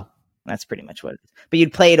base. Oh. That's pretty much what it is. But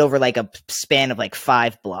you'd play it over like a span of like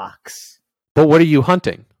 5 blocks. But what are you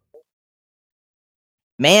hunting?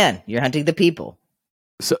 Man, you're hunting the people.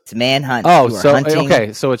 So it's manhunt. Oh,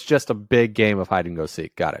 okay. So it's just a big game of hide and go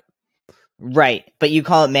seek. Got it. Right. But you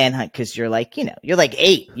call it manhunt because you're like, you're like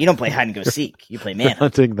 8. You don't play hide and go seek. You play manhunt.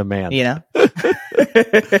 Hunting the man.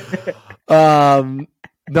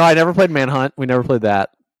 No, I never played manhunt. We never played that.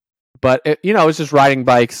 But it was just riding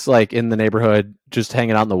bikes like in the neighborhood, just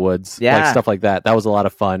hanging out in the woods, like stuff like that. That was a lot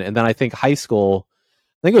of fun. And then I think high school,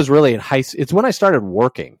 it was really in it's when I started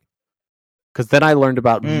working, because then I learned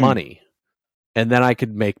about money, and then I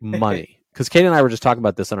could make money. Because Kate and I were just talking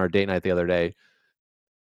about this on our date night the other day,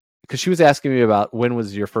 because she was asking me about when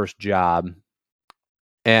was your first job,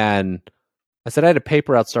 and I said I had a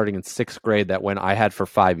paper route starting in 6th grade that I had for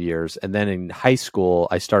 5 years, and then in high school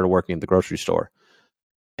I started working at the grocery store.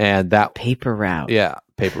 And that paper route. Yeah,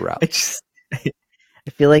 paper route. I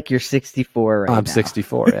feel like you're 64 right now. I'm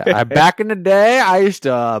 64, yeah. Back in the day, I used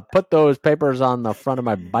to put those papers on the front of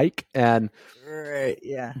my bike. Right,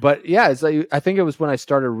 yeah. But yeah, it's like, I think it was when I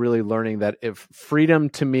started really learning that if freedom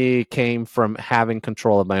to me came from having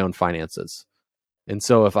control of my own finances. And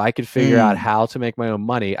so if I could figure out how to make my own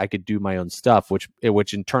money, I could do my own stuff, which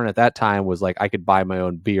in turn at that time was like I could buy my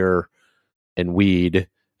own beer and weed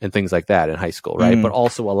and things like that in high school, right? But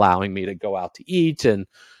also allowing me to go out to eat and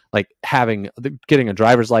like getting a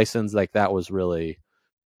driver's license, like that was really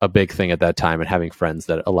a big thing at that time, and having friends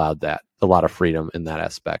that allowed that, a lot of freedom in that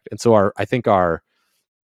aspect. And so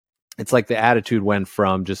it's like the attitude went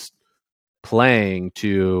from just playing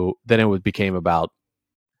to then became about,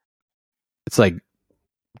 it's like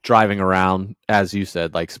driving around, as you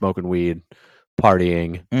said, like smoking weed,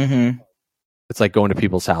 partying. It's like going to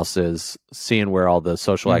people's houses, seeing where all the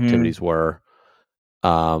social activities were.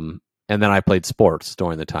 And then I played sports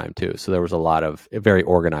during the time too. So there was a lot of very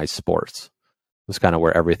organized sports. It was kind of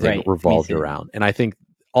where everything revolved around. And I think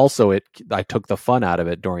also I took the fun out of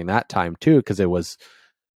it during that time too, because it was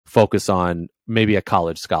focused on maybe a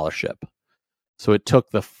college scholarship. So it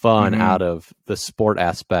took the fun out of the sport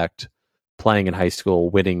aspect, playing in high school,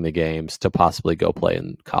 winning the games, to possibly go play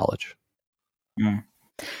in college.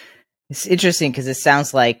 It's interesting because it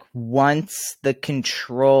sounds like once the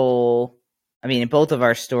control, in both of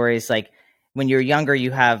our stories, like when you're younger,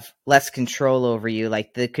 you have less control over you.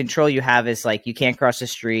 Like the control you have is like, you can't cross the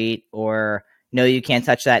street, or no, you can't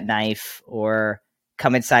touch that knife, or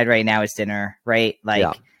come inside right now, it's dinner, right?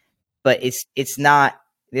 Like, but it's not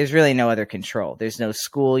there's really no other control. There's no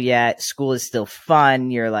school yet. School is still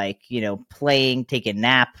fun. You're like, playing, take a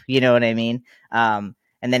nap, you know what I mean? And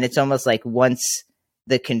then it's almost like once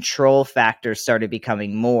the control factor started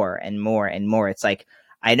becoming more and more and more, it's like,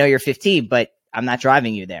 I know you're 15, but I'm not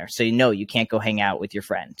driving you there. So, you can't go hang out with your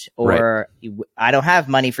friend. Or I don't have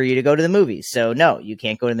money for you to go to the movies. So, no, you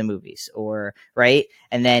can't go to the movies. Or, right?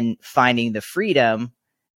 And then finding the freedom,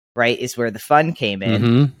 right, is where the fun came in.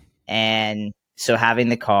 Mm-hmm. And so having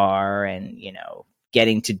the car and,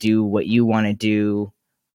 getting to do what you want to do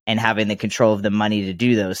and having the control of the money to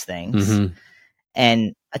do those things. Mm-hmm.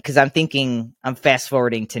 And because I'm fast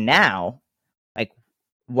forwarding to now, like,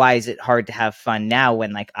 why is it hard to have fun now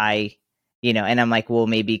when like and I'm like, well,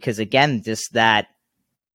 maybe because again, just that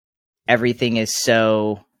everything is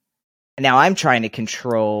so, now I'm trying to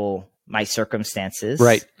control my circumstances,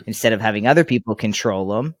 right, instead of having other people control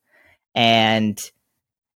them. And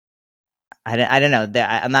I don't know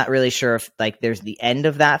that I'm not really sure if like there's the end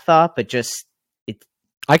of that thought, but just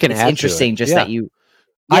I can it's add interesting to it. just that you.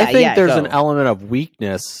 I think there's an element of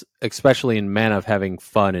weakness, especially in men, of having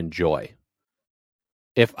fun and joy.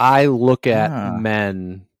 If I look at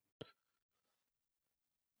men,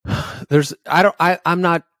 I'm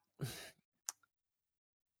not,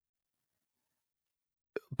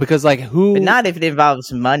 because like who, but not if it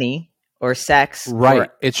involves money or sex, right? Or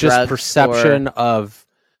it's just perception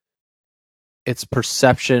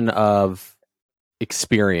of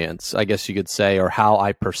experience, I guess you could say, or how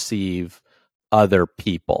I perceive other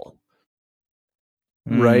people.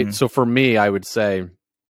 Right. So for me, I would say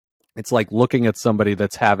it's like looking at somebody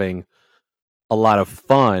that's having a lot of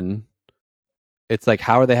fun. It's like,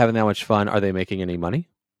 how are they having that much fun? Are they making any money?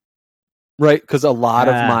 Right. Because a lot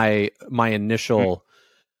of my initial,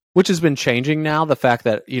 which has been changing now, the fact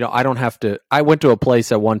that, I don't have to, I went to a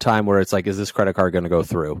place at one time where it's like, is this credit card going to go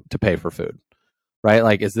through to pay for food? Right.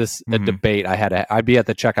 Like, is this a debate? I'd be at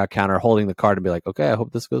the checkout counter holding the card and be like, okay, I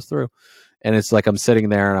hope this goes through. And it's like I'm sitting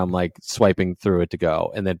there and I'm like swiping through it to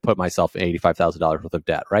go, and then put myself in $85,000 worth of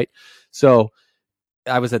debt, right? So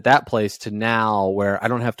I was at that place to now where I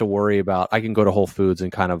don't have to worry about, I can go to Whole Foods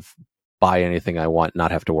and kind of buy anything I want, not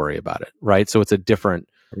have to worry about it, right? So it's a different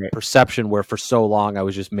perception, where for so long I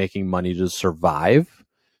was just making money to survive.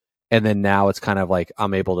 And then now it's kind of like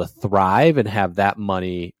I'm able to thrive and have that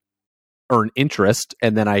money earn interest,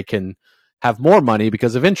 and then I can have more money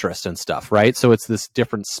because of interest and stuff, right? So it's this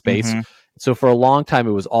different space. So for a long time,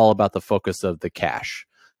 it was all about the focus of the cash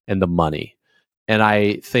and the money. And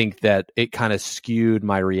I think that it kind of skewed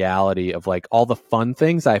my reality of like all the fun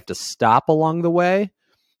things I have to stop along the way,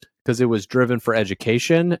 because it was driven for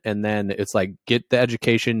education. And then it's like, get the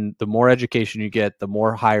education, the more education you get, the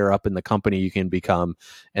more higher up in the company you can become.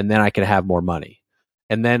 And then I can have more money.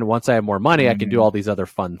 And then once I have more money, I can do all these other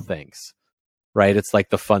fun things. Right. It's like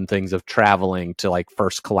the fun things of traveling to like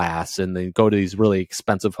first class and then go to these really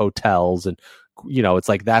expensive hotels. And, it's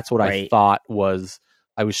like, that's what I thought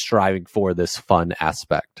I was striving for, this fun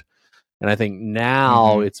aspect. And I think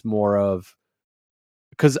now it's more of,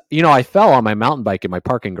 because, I fell on my mountain bike in my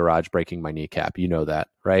parking garage, breaking my kneecap. You know that,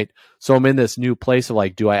 right? So I'm in this new place of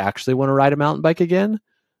like, do I actually want to ride a mountain bike again?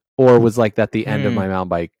 Or was like that the end of my mountain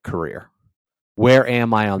bike career? Where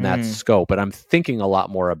am I on that scope? And I'm thinking a lot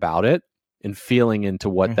more about it and feeling into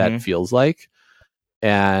what that feels like,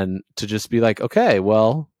 and to just be like, okay,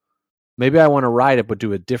 well, maybe I want to ride it, but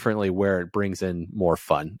do it differently, where it brings in more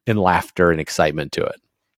fun and laughter and excitement to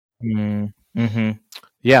it.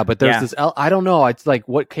 Yeah, but there's this, I don't know. It's like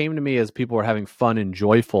what came to me as people were having fun and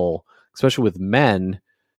joyful, especially with men.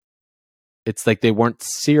 It's like they weren't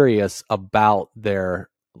serious about their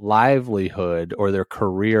livelihood or their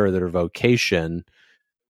career or their vocation,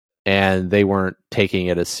 and they weren't taking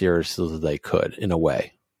it as seriously as they could, in a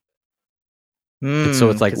way. And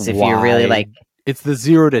so it's like, if you're really like, it's the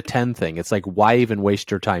 0 to 10 thing. It's like, why even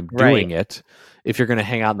waste your time doing it if you're going to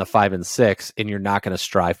hang out in the 5 and 6 and you're not going to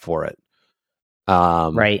strive for it?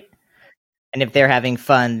 Right. And if they're having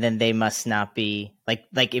fun, then they must not be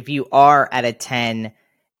like if you are at a 10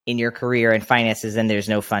 in your career and finances, then there's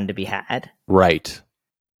no fun to be had. Right.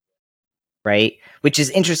 Right. Which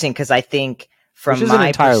is interesting, because I think from which isn't my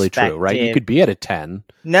entirely true, right? You could be at a 10,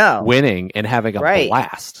 winning and having a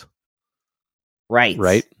blast.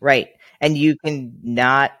 Right. And you can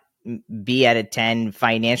not be at a 10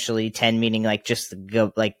 financially, 10 meaning like just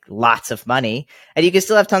go like lots of money, and you can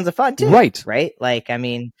still have tons of fun too. Right. Like, I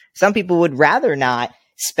mean, some people would rather not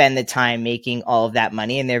spend the time making all of that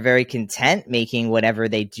money, and they're very content making whatever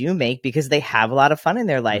they do make, because they have a lot of fun in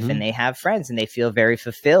their life and they have friends and they feel very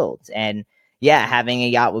fulfilled. And yeah, having a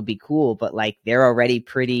yacht would be cool, but like they're already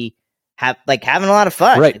pretty having a lot of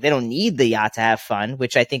fun. Right. Like, they don't need the yacht to have fun,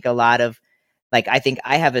 which I think a lot of I think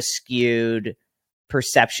I have a skewed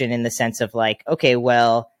perception in the sense of like, okay,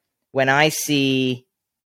 well, when I see,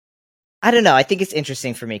 I don't know, I think it's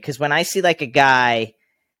interesting for me because when I see like a guy,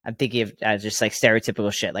 I'm thinking of just like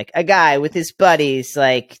stereotypical shit, like a guy with his buddies,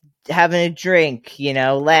 like having a drink,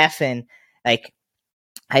 laughing, like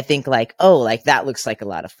I think like, oh, like that looks like a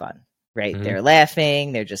lot of fun, right? Mhm. They're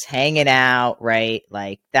laughing, they're just hanging out, right?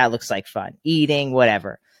 Like that looks like fun, eating,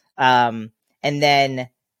 whatever. And then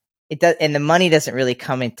it does, and the money doesn't really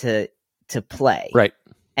come into play, Right.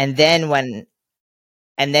 And then when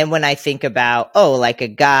I think about, oh, like a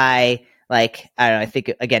guy, like, I don't know, I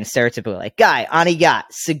think again, stereotypical, like guy on a yacht,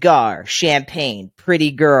 cigar, champagne,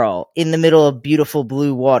 pretty girl in the middle of beautiful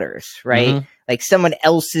blue waters, right? Mhm. Like someone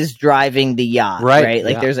else is driving the yacht, Right, right?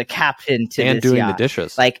 Like yeah. there's a captain to And this doing yacht. the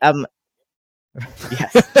dishes. Like, yes,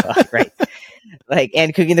 right. Like,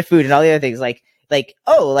 and cooking the food and all the other things. Like,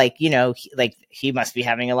 oh, like, he must be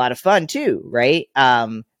having a lot of fun too, right?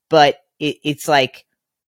 But it's like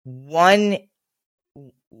one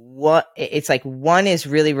is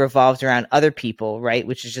really revolved around other people, right?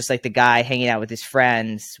 Which is just like the guy hanging out with his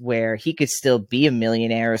friends where he could still be a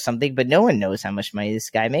millionaire or something, but no one knows how much money this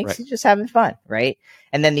guy makes. Right. He's just having fun, right?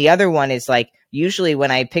 And then the other one is like, usually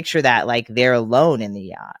when I picture that, like they're alone in the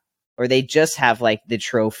yacht or they just have like the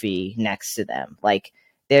trophy next to them. Like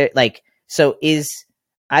they're like, so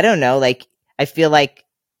I don't know, like I feel like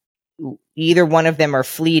either one of them are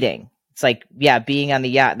fleeting. It's like, yeah, being on the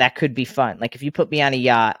yacht, that could be fun. Like if you put me on a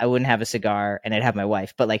yacht, I wouldn't have a cigar and I'd have my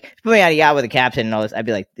wife. But like if you put me on a yacht with a captain and all this, I'd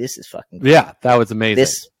be like, this is fucking cool. Yeah, that was amazing.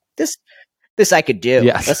 This I could do.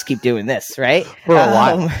 Yes. Let's keep doing this, right? For a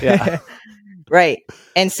while. Yeah. Right.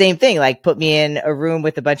 And same thing, like put me in a room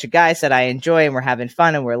with a bunch of guys that I enjoy and we're having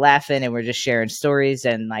fun and we're laughing and we're just sharing stories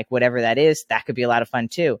and like whatever that is, that could be a lot of fun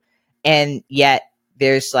too. And yet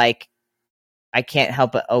there's like, I can't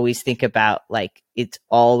help but always think about like it's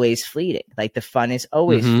always fleeting. Like the fun is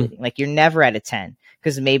always fleeting. Like you're never at a 10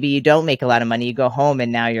 because maybe you don't make a lot of money. You go home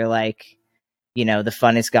and now you're like, the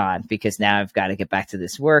fun is gone because now I've got to get back to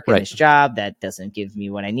this work and this job that doesn't give me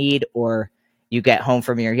what I need. Or you get home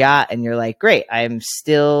from your yacht and you're like, great,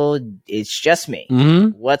 it's just me.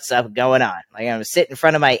 Mm-hmm. What's up going on? Like I'm going to sit in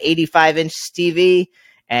front of my 85-inch TV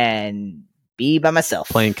and be by myself.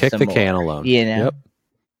 Playing kick the can alone. Yep.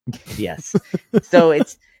 Yes. So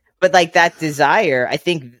but like that desire, I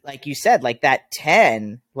think, like you said, like that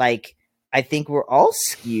 10, like I think we're all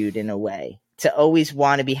skewed in a way to always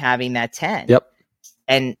want to be having that 10. Yep.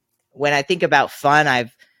 And when I think about fun,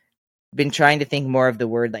 I've been trying to think more of the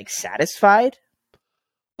word like satisfied.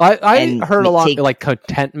 I heard a lot like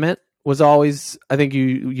contentment was always, I think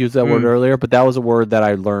you used that word earlier, but that was a word that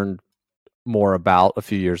I learned more about a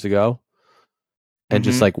few years ago. And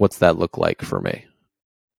just like, what's that look like for me?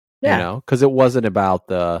 Yeah. Because it wasn't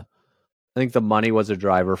about I think the money was a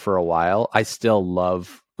driver for a while. I still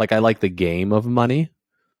love, like, I like the game of money,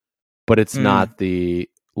 but it's not the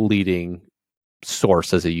leading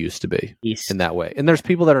source as it used to be in that way. And there's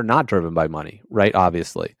people that are not driven by money, right?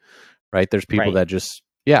 Obviously, right? There's people that just,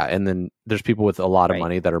 and then there's people with a lot of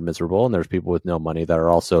money that are miserable, and there's people with no money that are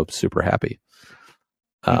also super happy.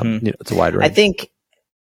 It's a wide range.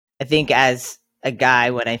 I think as a guy,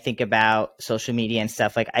 when I think about social media and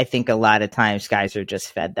stuff, like I think a lot of times guys are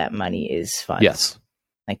just fed that money is fun. Yes.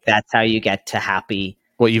 Like that's how you get to happy.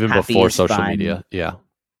 Well, even before social media. Yeah.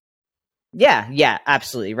 Yeah,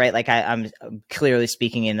 absolutely. Right. Like I'm clearly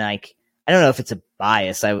speaking in like, I don't know if it's a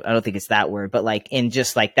bias. I don't think it's that word, but like in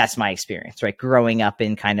just like, that's my experience, right? Growing up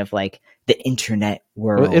in kind of like the internet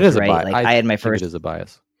world. Well, it is right? a bias. Like I had my first. It is a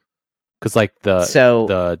bias. Because like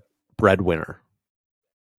the breadwinner.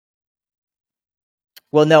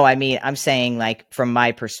 Well, no, I mean, I'm saying like from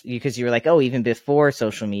my perspective, because you were like, oh, even before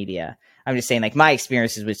social media. I'm just saying like my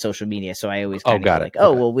experiences with social media. So I always kind of like,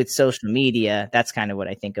 well, with social media, that's kind of what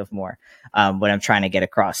I think of more when I'm trying to get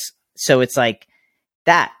across. So it's like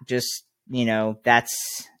that just,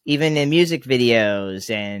 that's even in music videos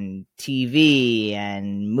and TV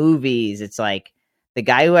and movies. It's like the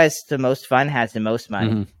guy who has the most fun has the most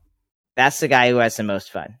money. Mm-hmm. That's the guy who has the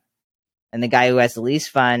most fun. And the guy who has the least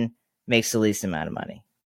fun makes the least amount of money.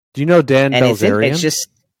 Do you know Dan Bilzerian? It's just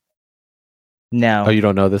no. Oh, you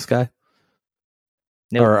don't know this guy?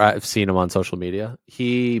 Nope. Or I've seen him on social media.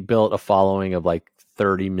 He built a following of like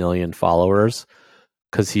 30 million followers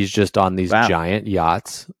because he's just on these giant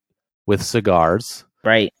yachts with cigars,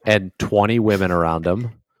 right? And 20 women around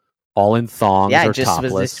him, all in thongs or topless. Yeah, I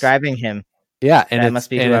just was describing him. Yeah, and that must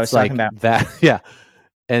be who I was talking about. That, yeah.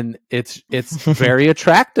 And it's very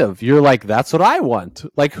attractive. You're like, that's what I want.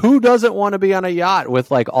 Like, who doesn't want to be on a yacht with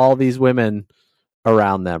like all these women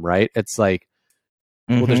around them, right? It's like,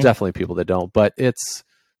 well, there's definitely people that don't, but it's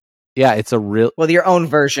a real, well, your own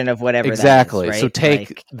version of whatever exactly. that is, right? So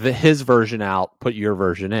take his version out, put your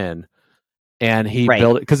version in, and he Right.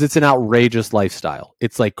 built it because it's an outrageous lifestyle.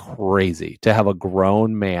 It's like crazy to have a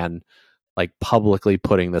grown man like publicly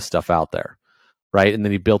putting this stuff out there, right? And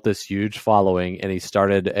then he built this huge following, and he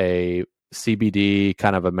started a CBD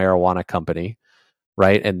kind of a marijuana company,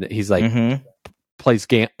 right? And he's like plays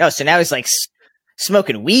game. Oh, so now he's like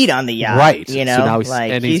smoking weed on the yacht, right? You know, so now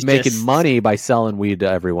he's he's making just money by selling weed to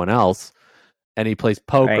everyone else, and he plays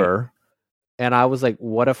poker. Right. And I was like,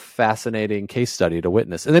 what a fascinating case study to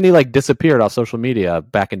witness. And then he like disappeared off social media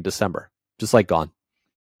back in December, just like gone.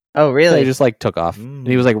 Oh, really? So he just like took off. And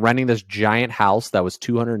he was like renting this giant house that was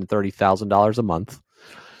 $230,000 a month.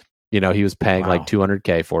 You know, he was paying like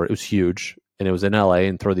 $200K for it. It was huge. And it was in LA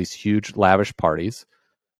and throw these huge lavish parties.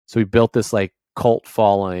 So he built this like cult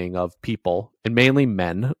following of people, and mainly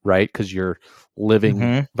men, right? Because you're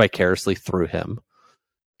living vicariously through him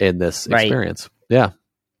in this experience. Yeah.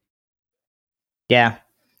 Yeah.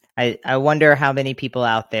 I wonder how many people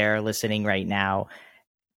out there listening right now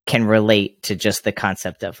can relate to just the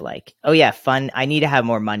concept of like, oh yeah, fun. I need to have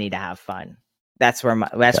more money to have fun. That's where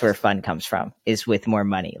where fun comes from, is with more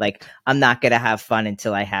money. Like, I'm not going to have fun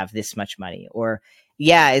until I have this much money. Or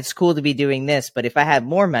yeah, it's cool to be doing this, but if I had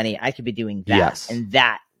more money, I could be doing that. Yes. And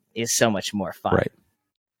that is so much more fun. Right.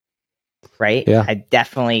 Right. Yeah. I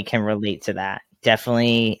definitely can relate to that.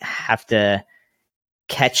 Definitely have to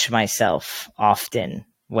catch myself often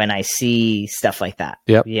when I see stuff like that.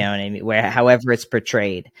 Yep. You know what I mean? Where, however it's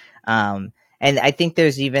portrayed. And I think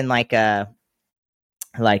there's even like a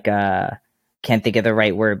can't think of the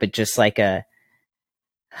right word, but just like a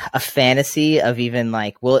fantasy of even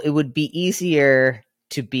like, well, it would be easier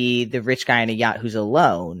to be the rich guy on a yacht who's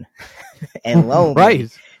alone and lonely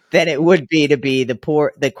right. than it would be to be the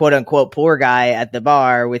quote unquote poor guy at the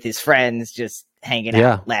bar with his friends, just hanging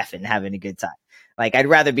out, laughing, having a good time. Like, I'd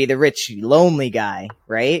rather be the rich, lonely guy,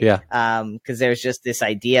 right? Yeah. Because there's just this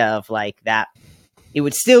idea of like that. It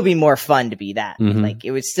would still be more fun to be that. Like,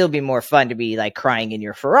 it would still be more fun to be like crying in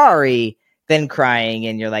your Ferrari than crying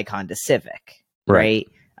in your like Honda Civic, right?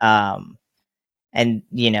 And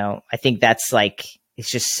you know, I think that's like,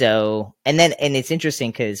 it's just so. And it's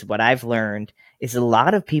interesting because what I've learned is a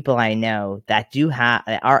lot of people I know that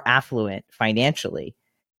are affluent financially.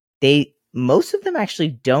 Most of them actually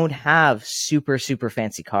don't have super, super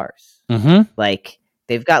fancy cars. Like,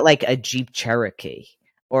 they've got like a Jeep Cherokee,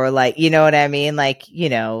 or like, you know what I mean? Like, you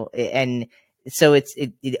know, and so it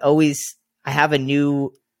always, I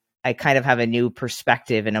kind of have a new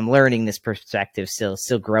perspective, and I'm learning this perspective still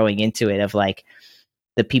growing into it, of like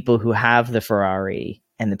the people who have the Ferrari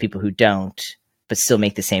and the people who don't, but still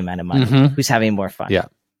make the same amount of money. Who's having more fun? Yeah.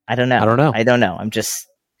 I don't know. I'm just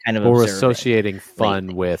kind of we're associating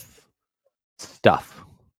fun with stuff,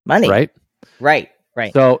 money, right.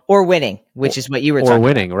 So, or winning, which is what you were talking about. Or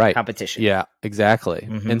winning, right? Competition. Yeah, exactly.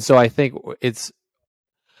 And so I think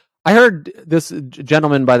I heard this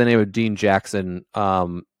gentleman by the name of Dean Jackson.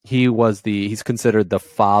 He's considered the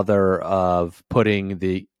father of putting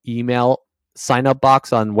the email sign-up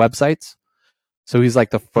box on websites. So he's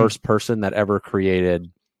like the first person that ever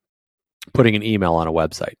created putting an email on a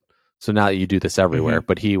website. So now you do this everywhere,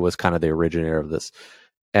 but he was kind of the originator of this.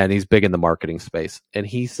 And he's big in the marketing space. And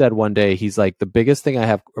he said one day, he's like, the biggest thing I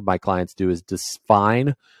have my clients do is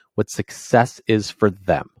define what success is for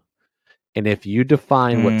them. And if you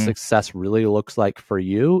define what success really looks like for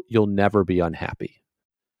you, you'll never be unhappy.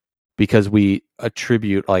 Because we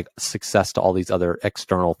attribute like success to all these other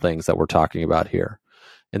external things that we're talking about here.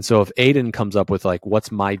 And so if Aydian comes up with like, what's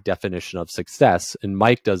my definition of success? And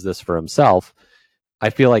Mike does this for himself. I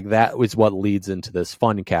feel like that is what leads into this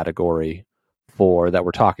fun category that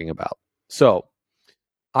we're talking about. So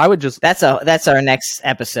I would just that's our next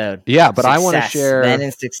episode. Yeah, but success. I want to share men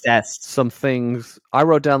and success. Some things. I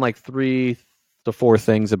wrote down like 3 to 4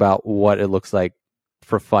 things about what it looks like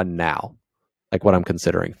for fun now, like what I'm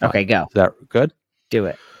considering fun. Okay, go. Is that good? Do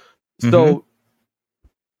it. So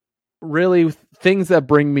really things that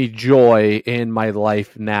bring me joy in my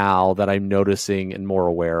life now that I'm noticing and more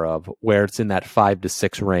aware of, where it's in that 5 to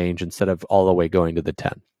 6 range instead of all the way going to the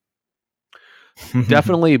 10.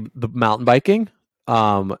 Definitely the mountain biking.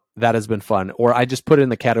 That has been fun. Or I just put it in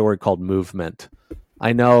the category called movement.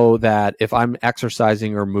 I know that if I'm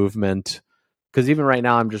exercising or movement, because even right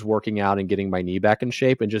now I'm just working out and getting my knee back in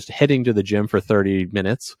shape and just heading to the gym for 30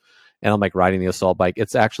 minutes and I'm like riding the assault bike.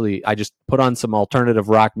 It's actually, I just put on some alternative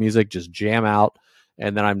rock music, just jam out.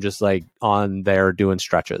 and then I'm just like on there doing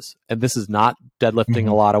stretches. And this is not deadlifting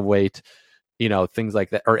a lot of weight, things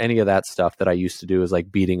like that, or any of that stuff that I used to do is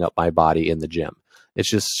like beating up my body in the gym. It's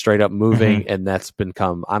just straight up moving, and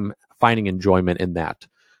I'm finding enjoyment in that.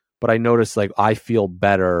 But I notice like I feel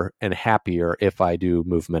better and happier if I do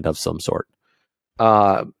movement of some sort.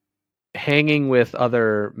 Hanging with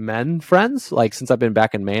other men friends, like since I've been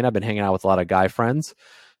back in Maine, I've been hanging out with a lot of guy friends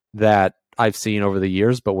that I've seen over the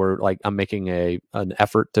years, but I'm making an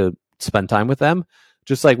effort to spend time with them.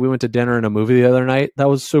 Just like we went to dinner and a movie the other night. That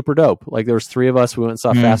was super dope. Like there was 3 of us. We went and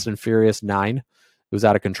saw Fast and Furious 9. It was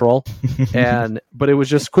out of control. But it was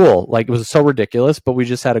just cool. Like it was so ridiculous, but we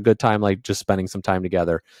just had a good time, like just spending some time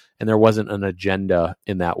together, and there wasn't an agenda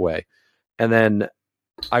in that way. And then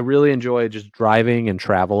I really enjoy just driving and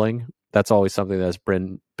traveling. That's always something that's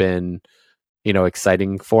been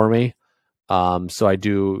exciting for me. So I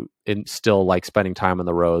do still like spending time on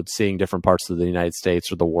the road, seeing different parts of the United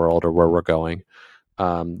States or the world or where we're going.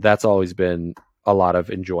 That's always been a lot of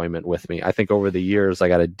enjoyment with me. I think over the years I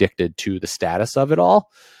got addicted to the status of it all.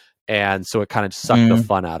 And so it kind of sucked the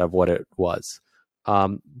fun out of what it was.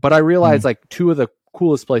 But I realized like 2 of the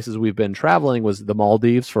coolest places we've been traveling was the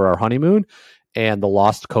Maldives for our honeymoon and the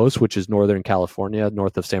Lost Coast, which is Northern California,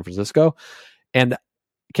 north of San Francisco. And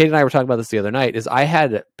Kate and I were talking about this the other night, is I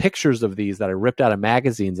had pictures of these that I ripped out of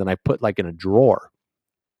magazines and I put like in a drawer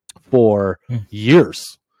for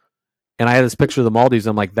years. And I had this picture of the Maldives.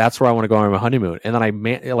 I'm like, that's where I want to go on my honeymoon. And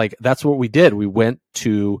then that's what we did. We went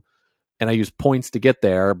to, and I used points to get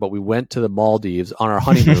there, but we went to the Maldives on our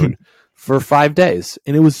honeymoon for 5 days,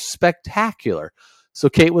 and it was spectacular. So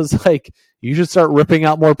Kate was like, you should start ripping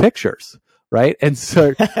out more pictures. Right. And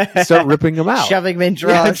start ripping them out, shoving them in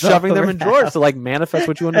drawers, shoving them in drawers to like manifest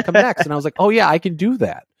what you want to come next. And I was like, oh yeah, I can do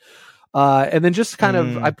that. And then just kind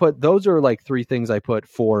of, I put, those are like 3 things I put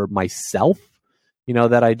for myself,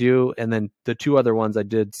 that I do. And then the 2 other ones I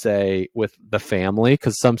did say with the family,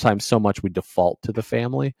 because sometimes so much we default to the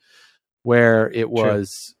family, where it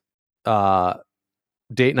was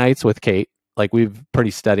date nights with Kate. Like we've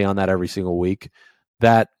pretty steady on that every single week.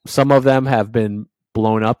 That some of them have been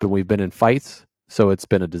blown up and we've been in fights, so it's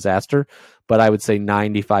been a disaster. But I would say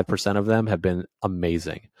 95% of them have been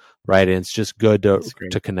amazing, right? And it's just good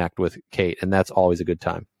to connect with Kate, and that's always a good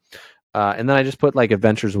time. And then I just put like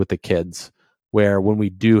adventures with the kids, where when we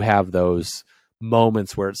do have those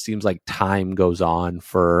moments where it seems like time goes on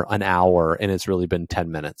for an hour and it's really been 10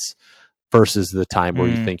 minutes versus the time where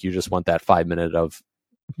you think you just want that 5 minute of,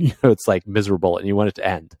 it's like miserable and you want it to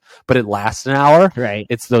end, but it lasts an hour. Right.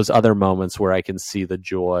 It's those other moments where I can see the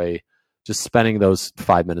joy just spending those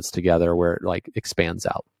 5 minutes together where it like expands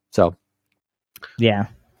out. So yeah,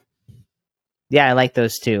 I like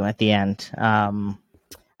those too at the end.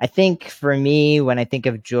 I think for me, when I think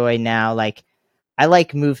of joy now, like I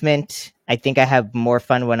like movement. I think I have more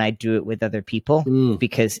fun when I do it with other people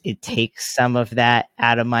because it takes some of that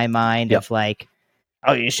out of my mind of like,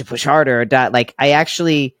 oh, you should push harder or that. Like I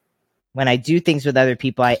actually, when I do things with other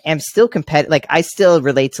people, I am still competitive. Like I still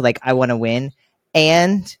relate to like, I want to win.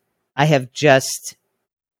 And I have just,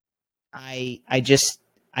 I just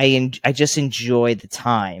enjoy the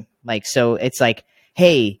time. Like, so it's like,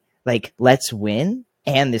 hey, like, let's win.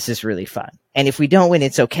 And this is really fun. And if we don't win,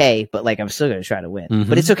 it's okay. But like, I'm still going to try to win,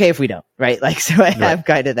 but it's okay if we don't. Right. Like, so I have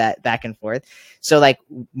kind of that back and forth. So like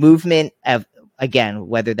movement of, again,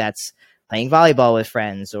 whether that's playing volleyball with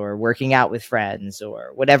friends or working out with friends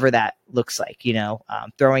or whatever that looks like,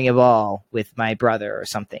 throwing a ball with my brother or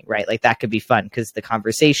something, right? Like that could be fun because the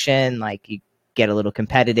conversation, like you get a little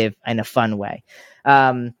competitive in a fun way.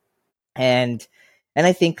 And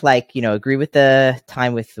I think like, agree with the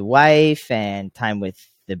time with the wife and time with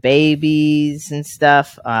the babies and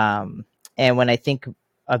stuff. And when I think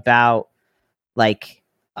about like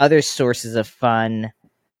other sources of fun,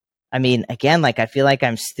 I mean, again, like I feel like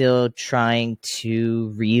I'm still trying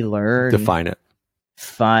to relearn define it.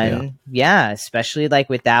 Fun. Yeah, especially like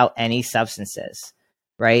without any substances.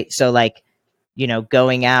 Right. So like,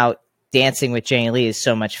 going out dancing with Jane Lee is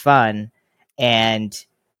so much fun. And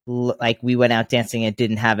like we went out dancing and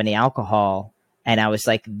didn't have any alcohol. And I was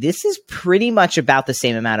like, this is pretty much about the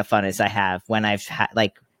same amount of fun as I have when I've had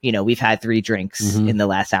like, we've had 3 drinks in the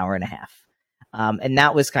last hour and a half. And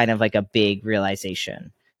that was kind of like a big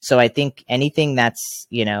realization. So I think anything that's,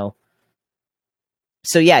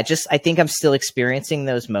 so yeah, just, I think I'm still experiencing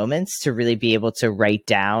those moments to really be able to write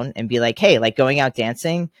down and be like, hey, like going out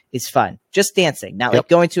dancing is fun. Just dancing, not like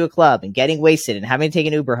going to a club and getting wasted and having to take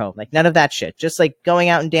an Uber home. Like none of that shit. Just like going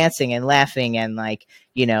out and dancing and laughing and like,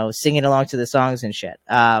 singing along to the songs and shit.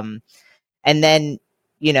 And then,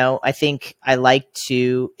 I think I like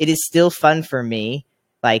to, it is still fun for me,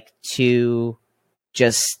 like to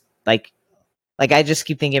just like I just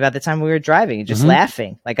keep thinking about the time we were driving and just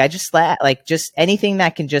laughing. Like I just like just anything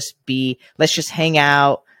that can just be, let's just hang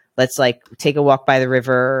out. Let's like take a walk by the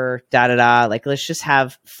river, da da da. Like let's just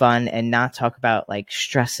have fun and not talk about like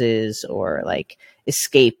stresses or like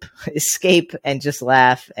escape and just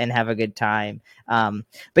laugh and have a good time.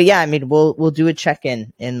 But yeah, I mean, we'll do a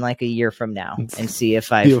check-in in like a year from now and see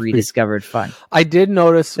if I've rediscovered fun. I did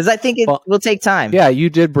notice, because I think it will take time. Yeah, you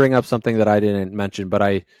did bring up something that I didn't mention, but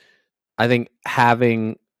I think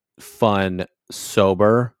having fun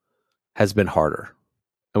sober has been harder,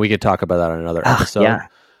 and we could talk about that on another episode. Yeah.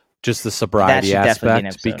 Just the sobriety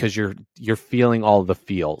aspect, because you're feeling all the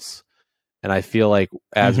feels, and I feel like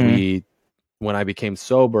when I became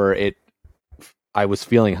sober, I was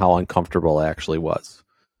feeling how uncomfortable I actually was,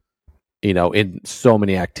 in so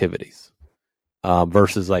many activities,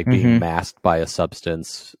 versus like being masked by a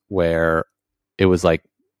substance where it was like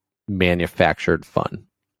manufactured fun.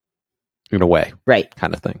 In a way. Right.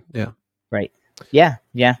 Kind of thing. Yeah. Right. Yeah.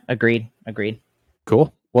 Yeah. Agreed.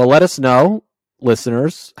 Cool. Well, let us know,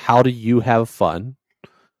 listeners, how do you have fun?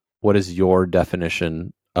 What is your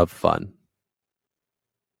definition of fun?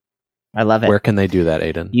 I love it. Where can they do that,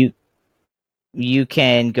 Aydian? You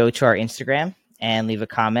can go to our Instagram and leave a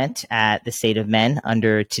comment at the State of Men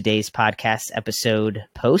under today's podcast episode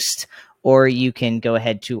post, or you can go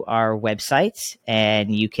ahead to our website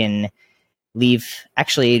and you can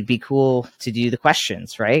actually it'd be cool to do the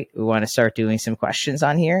questions, right? We want to start doing some questions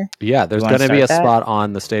on here. Yeah, there's going to be a spot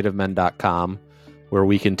on thestateofmen.com where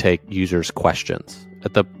we can take users' questions.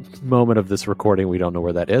 At the moment of this recording, we don't know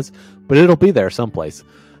where that is, but it'll be there someplace.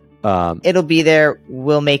 It'll be there.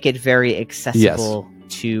 We'll make it very accessible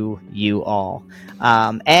to you all.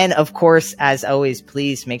 And of course, as always,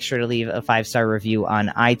 please make sure to leave a 5-star review on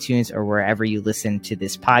iTunes or wherever you listen to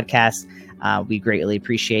this podcast. We greatly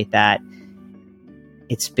appreciate that.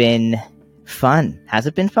 It's been fun. Has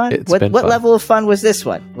it been fun? What level of fun was this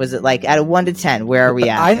one? Was it like out of 1 to 10? Where are we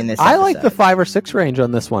at in this episode? I like the 5 or 6 range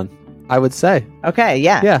on this one, I would say. Okay,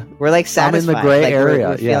 yeah. We're like satisfied. I'm in the gray area.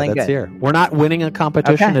 We're feeling that's good. Here. We're not winning a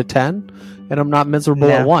competition at 10, and I'm not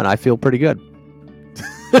miserable at 1. I feel pretty good.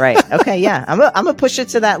 Right. Okay, yeah. I'm gonna push it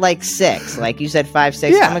to that like 6. Like you said 5,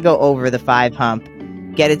 6. Yeah. I'm gonna go over the 5 hump.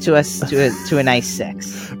 Get it to us to a nice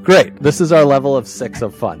 6. Great. This is our level of 6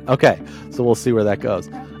 of fun. Okay, so we'll see where that goes.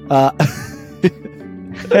 All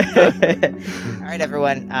right,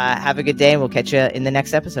 everyone. Have a good day, and we'll catch you in the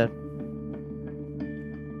next episode.